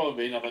final. There'll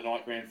probably be another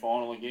night grand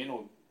final again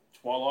or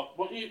twilight.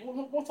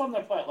 What time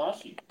did they play it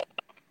last year?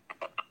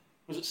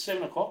 Was it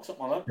 7 o'clock,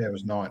 something like that? Yeah, it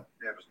was 9.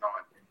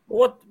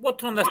 What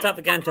time did they start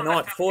the game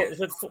tonight? Was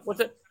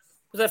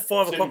that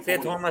 5 o'clock their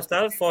time they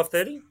started?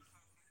 5:30?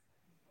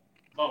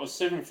 No, it was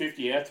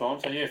 7:50 our time.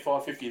 So yeah,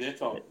 5:50 their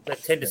time. So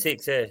 10 to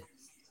 6, yeah.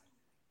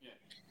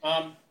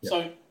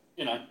 So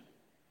you know,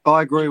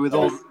 I agree with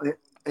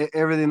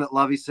everything that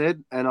Lovey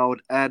said, and I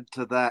would add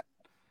to that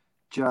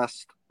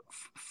just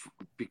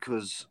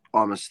because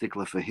I'm a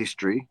stickler for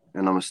history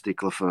and I'm a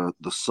stickler for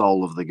the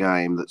soul of the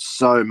game, that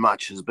so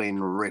much has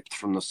been ripped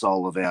from the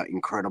soul of our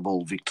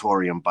incredible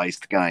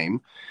Victorian-based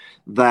game,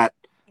 that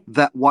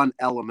one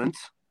element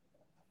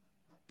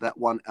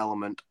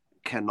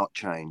cannot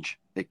change.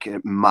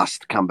 It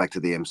must come back to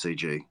the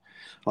MCG.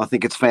 I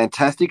think it's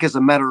fantastic as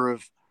a matter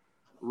of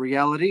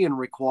reality and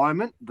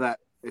requirement that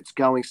it's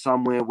going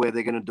somewhere where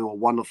they're going to do a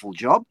wonderful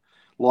job,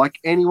 like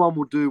anyone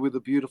will do with a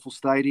beautiful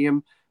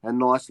stadium and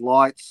nice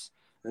lights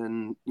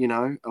and,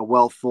 a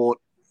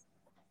well-thought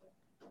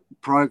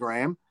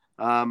program.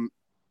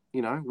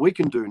 We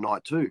can do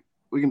night 2.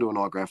 We can do a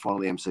night grand final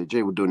of the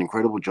MCG. We'll do an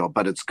incredible job,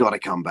 but it's got to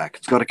come back.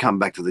 It's got to come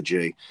back to the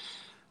G.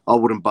 I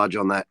wouldn't budge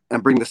on that,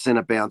 and bring the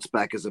centre bounce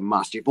back as a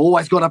must. You've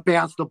always got to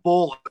bounce the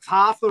ball. It's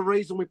half the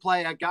reason we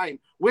play our game.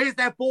 Where's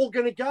that ball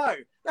going to go?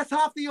 That's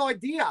half the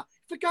idea.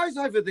 If it goes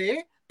over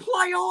there,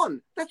 play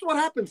on. That's what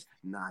happens.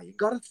 No, you've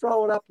got to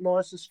throw it up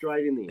nice and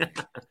straight in the air.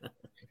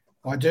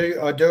 I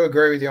do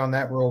agree with you on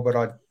that rule, but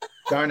I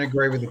don't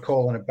agree with the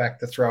calling it back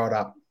to throw it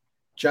up.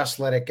 Just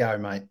let it go,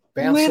 mate.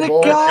 Bounce let the it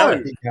ball.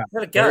 go.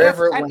 Let it go.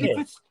 Wherever it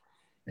went.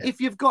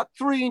 If you've got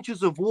 3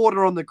 inches of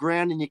water on the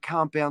ground and you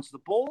can't bounce the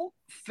ball,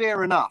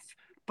 fair enough.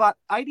 But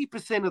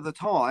 80% of the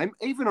time,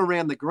 even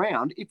around the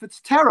ground, if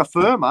it's terra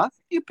firma,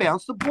 you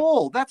bounce the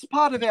ball. That's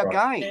part of our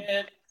game.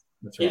 Yeah.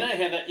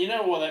 You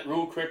know why that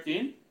rule crept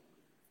in?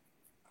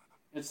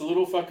 It's a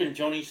little fucking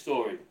Johnny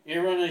story.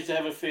 Everyone needs to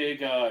have a fair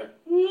go.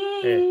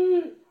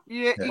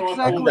 Yeah,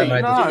 exactly.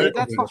 No,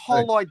 that's the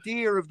whole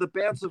idea of the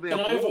bounce of our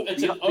ball.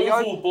 It's an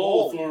oval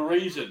ball for a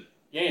reason.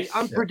 Yes. The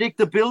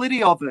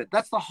unpredictability of it.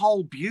 That's the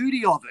whole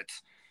beauty of it.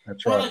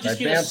 That's right. Why don't they just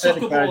get a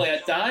soccer ball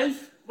out,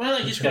 Dave? Why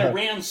don't they just get a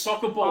round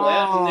soccer ball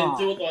out and then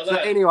do it like that?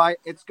 So anyway,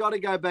 it's got to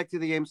go back to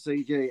the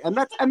MCG, and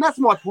that's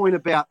my point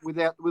about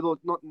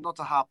not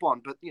to harp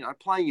on, but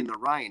playing in the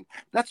rain.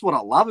 That's what I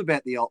love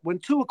about when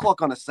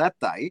 2:00 on a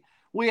Saturday,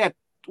 we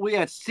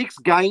had 6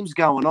 games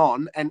going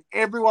on, and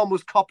everyone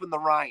was copping the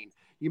rain.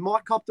 You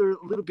might cop a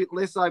little bit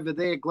less over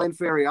there,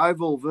 Glenferrie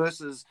Oval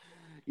versus,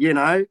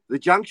 the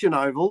Junction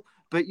Oval.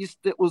 But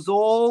it was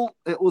all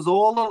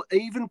an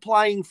even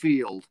playing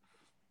field.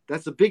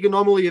 That's a big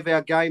anomaly of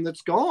our game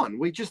that's gone.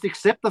 We just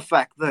accept the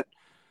fact that,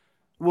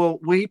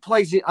 he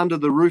plays it under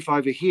the roof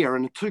over here,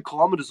 and 2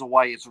 kilometres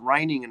away it's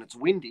raining and it's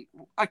windy.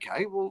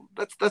 Okay, well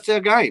that's our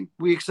game.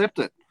 We accept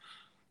it.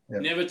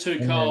 Yep. Never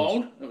too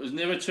cold. It was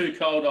never too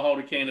cold to hold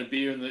a can of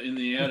beer in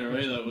the outer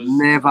either. It was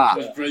never. It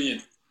was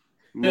brilliant.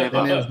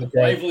 Never.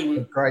 Waverley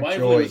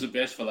was the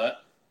best for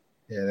that.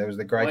 Yeah, there was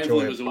the great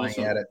joy of playing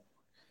at it.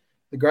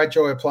 The great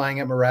joy of playing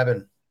at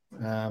Moorabbin.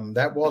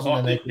 That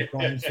wasn't an equal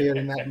playing field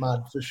in that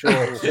mud for sure.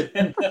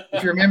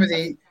 If you remember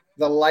the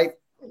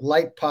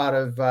late part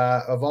of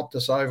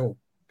Optus Oval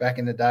back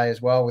in the day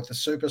as well with the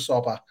Super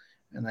Sopper,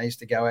 and they used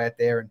to go out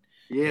there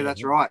and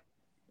that's right.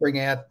 Bring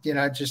out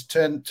just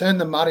turn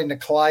the mud into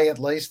clay at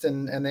least,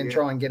 and then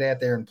try and get out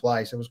there and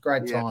play. So it was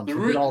great times. The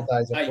good old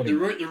days.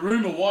 The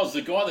rumor was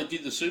the guy that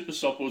did the Super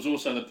Sopper was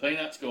also the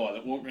Peanuts guy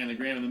that walked around the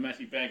ground with a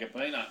massive bag of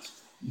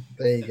peanuts.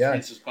 There you go. I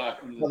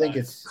think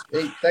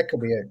that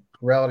could be a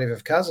relative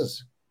of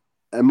Cousins.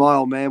 And my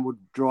old man would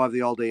drive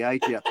the old EH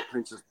out to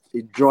Princess.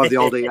 He'd drive the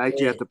old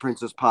EH out to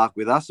Princess Park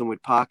with us, and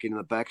we'd park in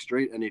the back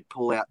street, and he'd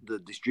pull out the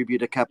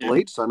distributor cap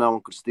lead so no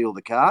one could steal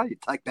the car.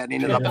 You'd take that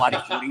into the bloody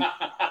footy.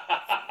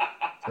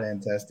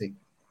 Fantastic.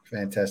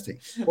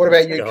 What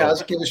about you,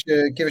 Cuz?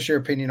 Give us your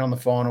opinion on the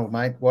final,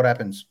 mate. What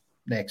happens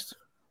next?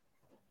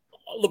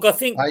 Look, I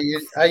think are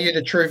you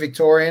the true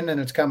Victorian, and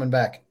it's coming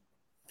back?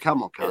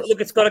 Come on, Cuz.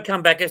 Look, it's got to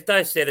come back. As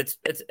Dave said, it's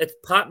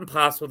part and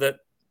parcel that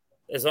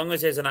as long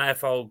as there's an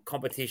AFL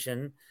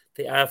competition,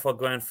 the AFL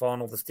Grand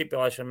Final, the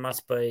stipulation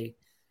must be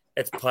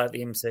it's played at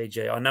the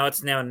MCG. I know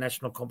it's now a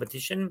national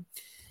competition,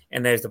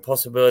 and there's the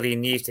possibility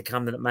in years to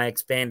come that it may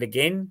expand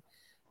again.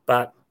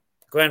 But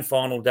Grand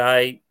Final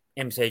day,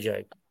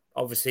 MCG.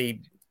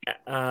 Obviously,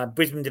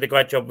 Brisbane did a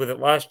great job with it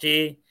last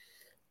year.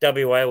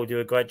 WA will do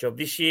a great job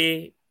this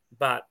year.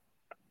 But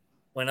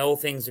when all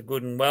things are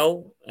good and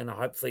well, and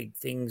hopefully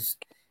things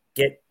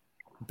get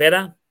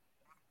better,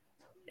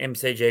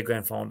 MCG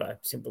Grand Final day.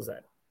 Simple as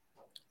that.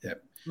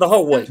 Yep. The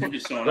whole week. That's what you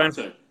sign up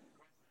to.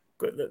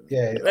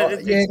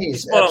 It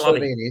is.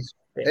 Absolutely, it is.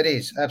 Yeah. It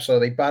is,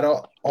 absolutely.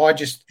 But I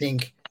just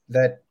think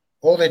that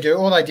all they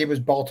did was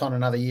bolt on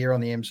another year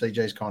on the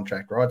MCG's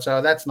contract, right?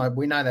 So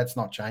we know that's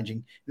not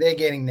changing. They're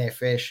getting their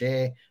fair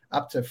share,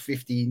 up to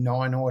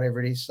 59 or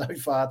whatever it is. So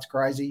far, it's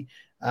crazy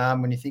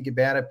when you think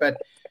about it. But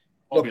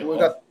look, we've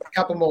got a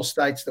couple more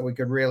states that we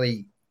could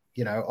really,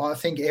 I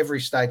think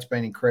every state's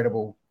been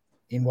incredible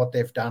in what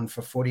they've done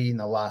for footy in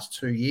the last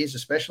 2 years,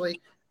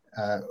 especially.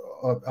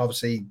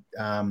 Obviously,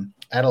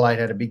 Adelaide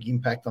had a big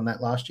impact on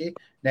that last year.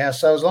 Now,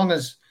 so as long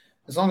as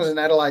an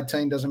Adelaide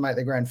team doesn't make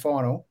the grand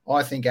final,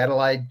 I think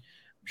Adelaide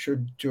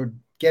should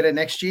get it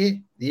next year.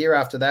 The year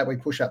after that, we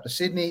push up to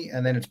Sydney,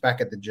 and then it's back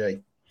at the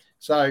G.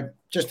 So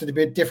just a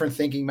bit different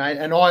thinking, mate.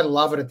 And I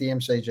love it at the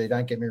MCG.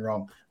 Don't get me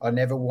wrong. I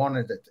never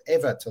wanted it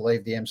ever to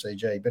leave the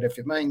MCG. But if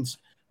it means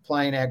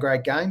playing our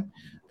great game,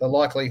 the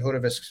likelihood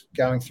of us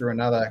going through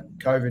another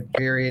COVID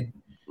period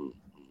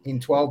in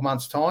 12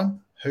 months' time,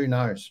 who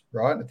knows,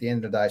 right, at the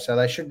end of the day. So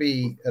they should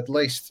be at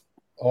least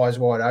eyes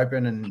wide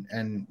open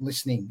and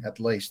listening at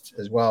least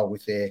as well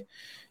with their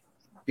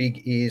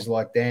big ears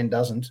like Dan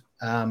doesn't,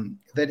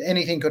 that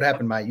anything could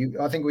happen, mate.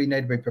 I think we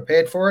need to be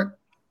prepared for it.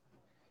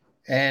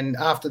 And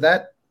after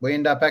that, we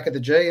end up back at the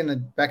G and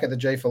then back at the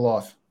G for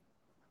life.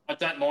 I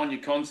don't mind your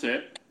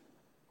concept,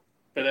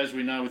 but as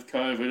we know with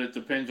COVID, it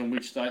depends on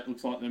which state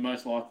looks like they're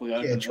most likely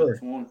open. Yeah,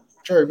 true.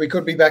 True. We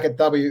could be back at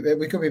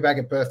We could be back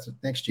at Perth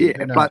next year.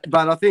 Yeah, but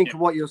I think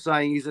what you're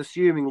saying is,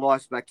 assuming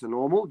life's back to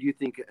normal, do you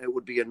think it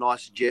would be a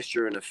nice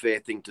gesture and a fair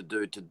thing to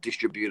do to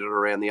distribute it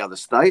around the other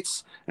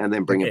states and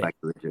then bring it back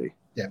to the G?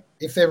 Yeah.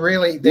 If they're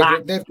really...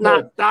 don't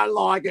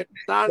like it.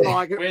 Don't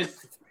like it.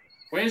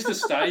 Where's the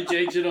stage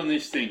exit on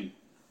this thing?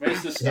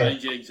 Where's the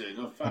stage exit?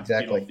 Oh, fuck,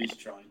 exactly. Get off this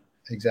train.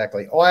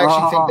 Exactly. I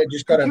actually think they've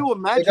just got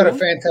a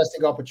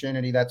fantastic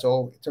opportunity, that's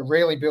all, to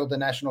really build the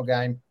national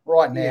game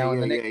right now in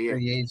the next 2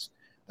 years.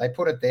 They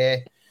put it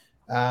there.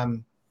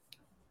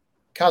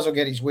 Cuz will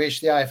get his wish.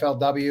 The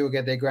AFLW will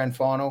get their grand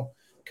final.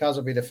 Cuz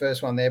will be the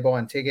first one there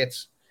buying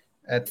tickets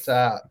at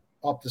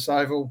Optus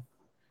Oval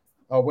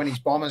when his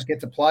Bombers get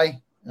to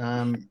play,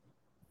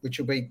 which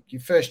will be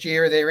your first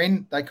year they're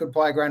in. They could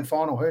play a grand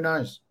final. Who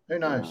knows? Who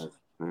knows?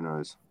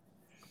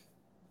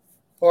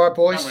 All right,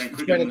 boys.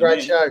 It's been a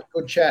great show.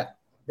 Good chat.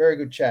 Very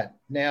good chat.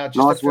 Now,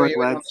 just to fill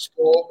you in on the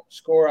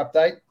score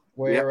update,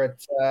 we're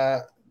at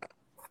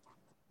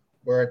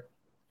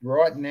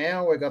right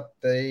now. We've got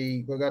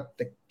the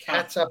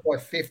Cats up by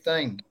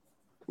 15.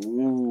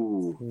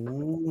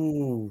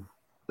 Ooh.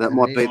 That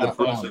might be the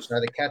first. So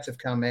the Cats have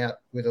come out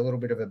with a little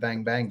bit of a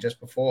bang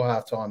just before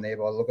halftime there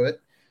by the look of it.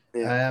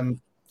 Yeah.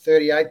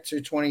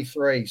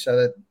 38-23. So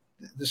that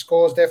the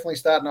score's definitely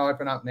starting to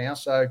open up now.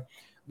 So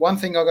one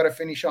thing I've got to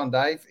finish on,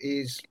 Dave,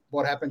 is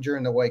what happened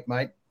during the week,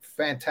 mate.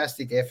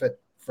 Fantastic effort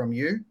from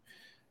you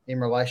in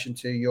relation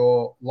to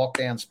your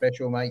lockdown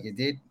special, mate. You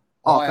did.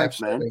 I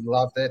absolutely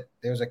loved it.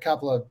 There was a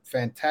couple of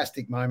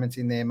fantastic moments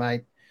in there,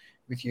 mate,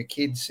 with your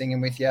kids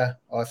singing with you.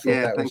 I thought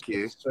that was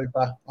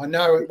super. I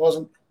know it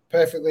wasn't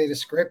perfectly the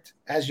script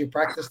as you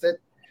practiced it,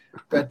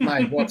 but,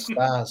 mate, what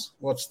stars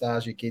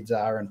your kids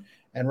are.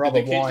 And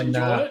Robert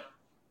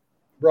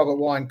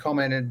Wine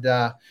commented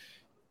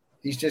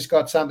he's just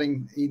got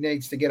something he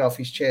needs to get off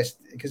his chest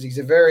because he's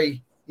a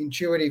very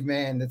intuitive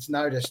man that's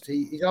noticed.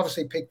 He's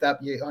obviously picked up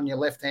on your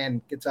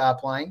left-hand guitar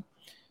playing,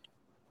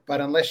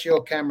 but unless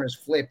your camera's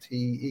flipped,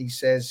 he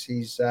says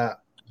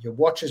your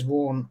watch is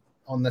worn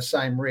on the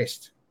same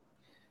wrist.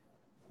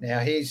 Now,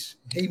 he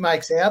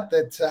makes out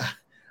that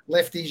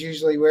lefties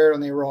usually wear it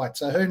on their right.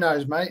 So who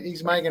knows, mate?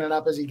 He's making it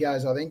up as he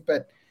goes, I think.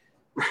 But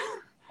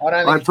I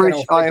don't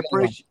think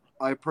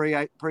I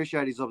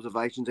appreciate his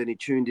observations, and he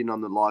tuned in on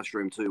the live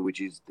stream too,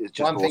 which is just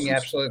one thing awesome. He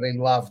absolutely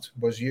loved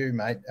was you,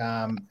 mate,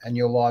 and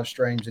your live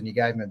streams, and you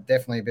gave him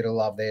definitely a bit of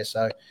love there.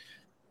 So,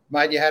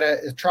 mate, you had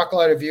a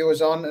truckload of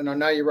viewers on, and I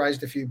know you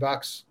raised a few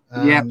bucks.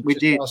 Yeah, we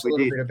did. Tell us a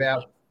little bit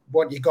about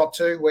what you got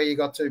to, where you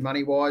got to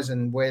money wise,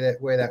 and where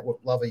that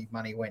lovely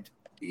money went.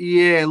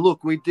 Yeah,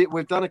 look, we've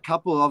done a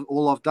couple of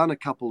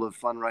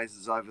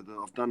fundraisers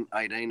I've done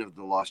 18 of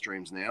the live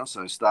streams now.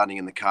 So starting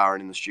in the car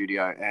and in the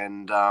studio,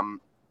 and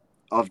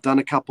I've done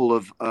a couple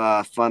of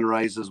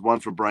fundraisers, one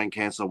for brain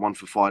cancer, one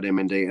for Fight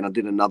MND, and I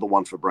did another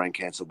one for brain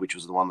cancer, which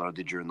was the one that I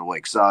did during the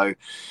week. So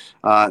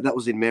that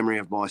was in memory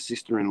of my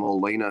sister-in-law,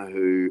 Lena,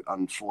 who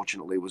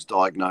unfortunately was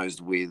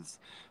diagnosed with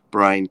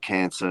brain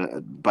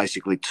cancer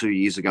basically 2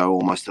 years ago,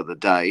 almost to the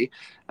day,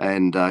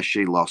 and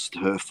she lost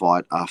her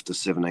fight after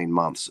 17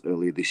 months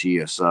earlier this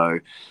year. So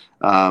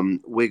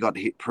we got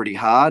hit pretty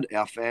hard.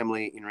 Our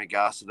family, in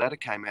regards to that,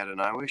 it came out of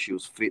nowhere. She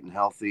was fit and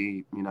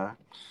healthy,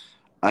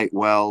 ate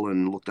well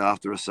and looked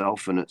after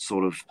herself, and it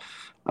sort of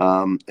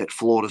it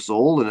floored us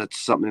all, and it's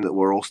something that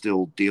we're all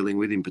still dealing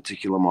with, in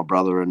particular my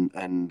brother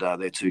and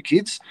their two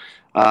kids.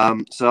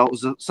 So it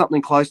was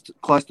something close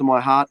to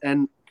my heart,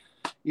 and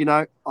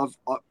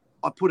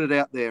I put it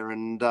out there,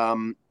 and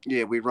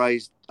we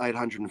raised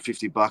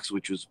 $850,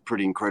 which was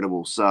pretty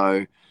incredible.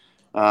 So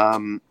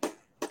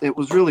it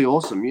was really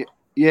awesome. It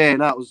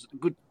was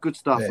good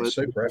stuff. Yeah,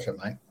 super effort,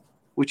 mate.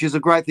 Which is a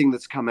great thing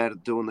that's come out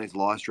of doing these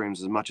live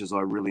streams. As much as I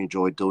really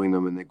enjoy doing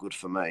them and they're good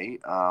for me,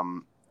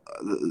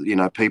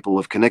 people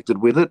have connected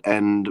with it,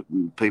 and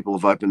people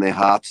have opened their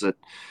hearts at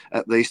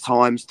these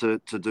times to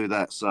do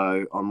that.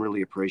 So I'm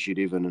really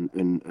appreciative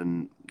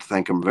and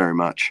thank them very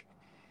much.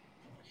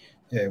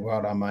 Yeah,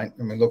 well done, mate.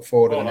 And we look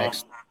forward to the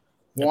next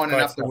winding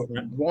up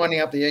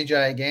the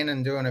EJ again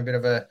and doing a bit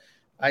of a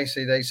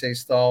ACDC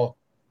style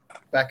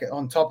back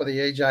on top of the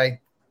EJ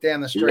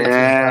down the street.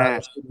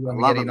 When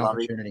we get an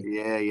opportunity.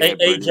 Yeah.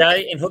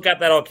 EJ, and hook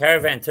up that old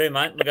caravan too,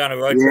 mate. We're going on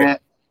a road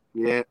trip.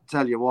 Yeah,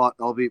 tell you what,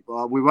 we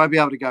won't be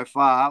able to go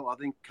far. I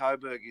think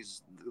Coburg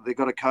they've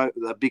got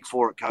a Big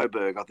Four at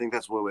Coburg. I think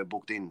that's where we're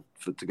booked in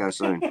to go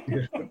soon.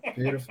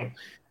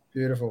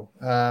 Beautiful.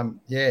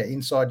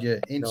 Inside your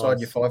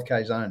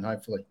 5K zone,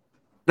 hopefully.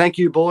 Thank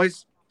you,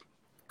 boys.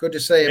 Good to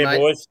see you, mate.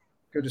 Boys.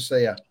 Good to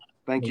see you.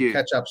 Thank We'll you.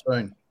 catch up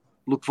soon.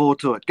 Look forward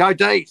to it. Go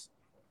D's.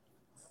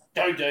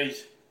 Go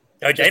D's.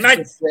 Go J,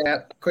 mate.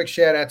 Quick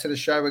shout out to the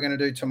show we're going to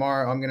do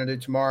tomorrow. I'm going to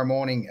do tomorrow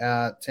morning,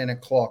 10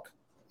 o'clock.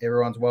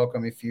 Everyone's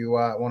welcome if you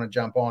want to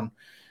jump on.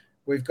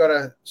 We've got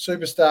a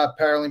superstar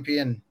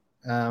Paralympian,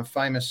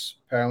 famous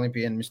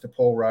Paralympian, Mr.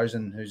 Paul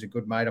Rosen, who's a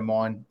good mate of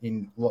mine.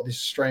 This is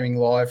streaming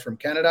live from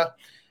Canada.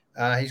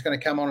 He's going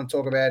to come on and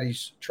talk about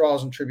his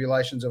trials and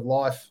tribulations of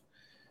life.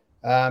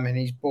 And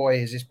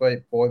has this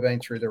boy been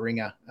through the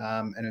ringer.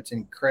 And it's an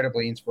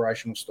incredibly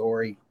inspirational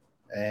story.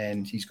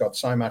 And he's got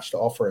so much to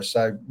offer us.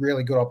 So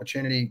really good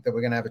opportunity that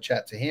we're going to have a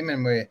chat to him.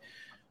 And we're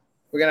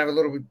going to have a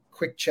little bit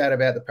quick chat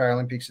about the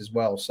Paralympics as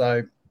well.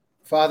 So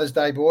Father's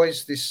Day,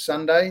 boys, this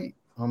Sunday,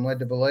 I'm led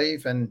to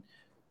believe, and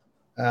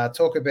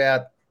talk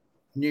about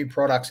new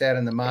products out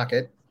in the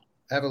market.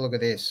 Have a look at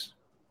this.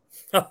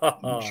 I'm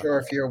not sure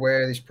if you're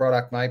aware of this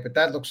product, mate, but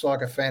that looks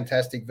like a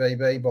fantastic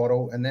VB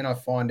bottle. And then I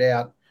find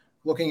out,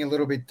 looking a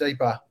little bit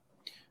deeper,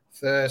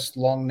 thirst,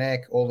 long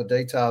neck, all the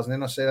details. And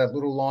then I see that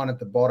little line at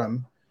the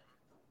bottom.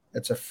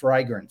 It's a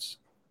fragrance.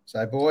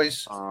 So,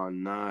 boys, Oh,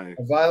 no.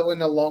 available in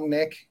the long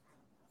neck.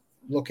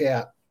 Look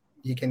out.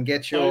 You can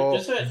get your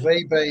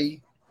VB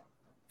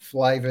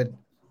flavored.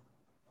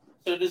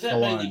 So does that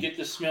cologne. mean you get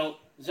the smell?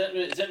 Does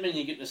that mean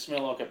you get to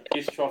smell like a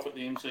piss trough at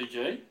the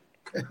MCG?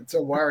 It's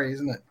a worry,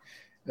 isn't it?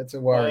 It's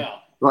a worry.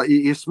 Wow. Right,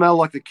 you smell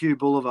like the Q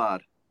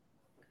Boulevard.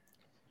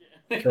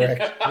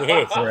 Correct.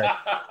 Yes. Correct.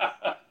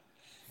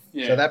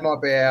 Yeah. So that might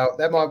be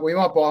we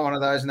might buy one of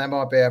those, and that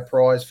might be our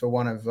prize for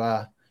one of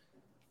our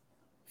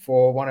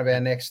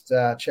next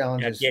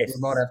challenges. Yes.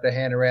 We might have to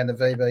hand around the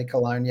VB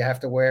cologne. You have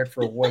to wear it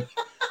for a week.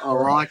 I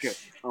like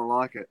it. I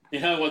like it.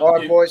 You know what? All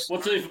right, boys.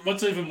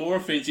 What's even more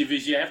offensive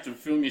is you have to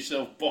film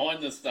yourself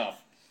buying the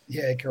stuff.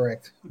 Yeah,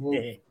 correct.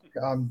 We'll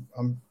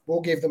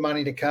give the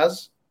money to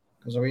Cuz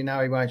because we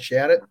know he won't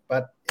shout it,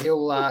 but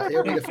he'll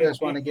be the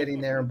first one to get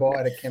in there and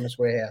buy it at Chemist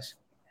Warehouse.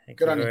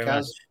 Good on you,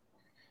 Cuz.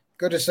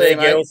 Good to see you,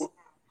 mate. girls.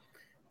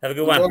 Have a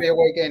good one. Enjoy your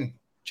weekend.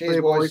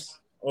 Cheers, boys.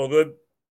 All good.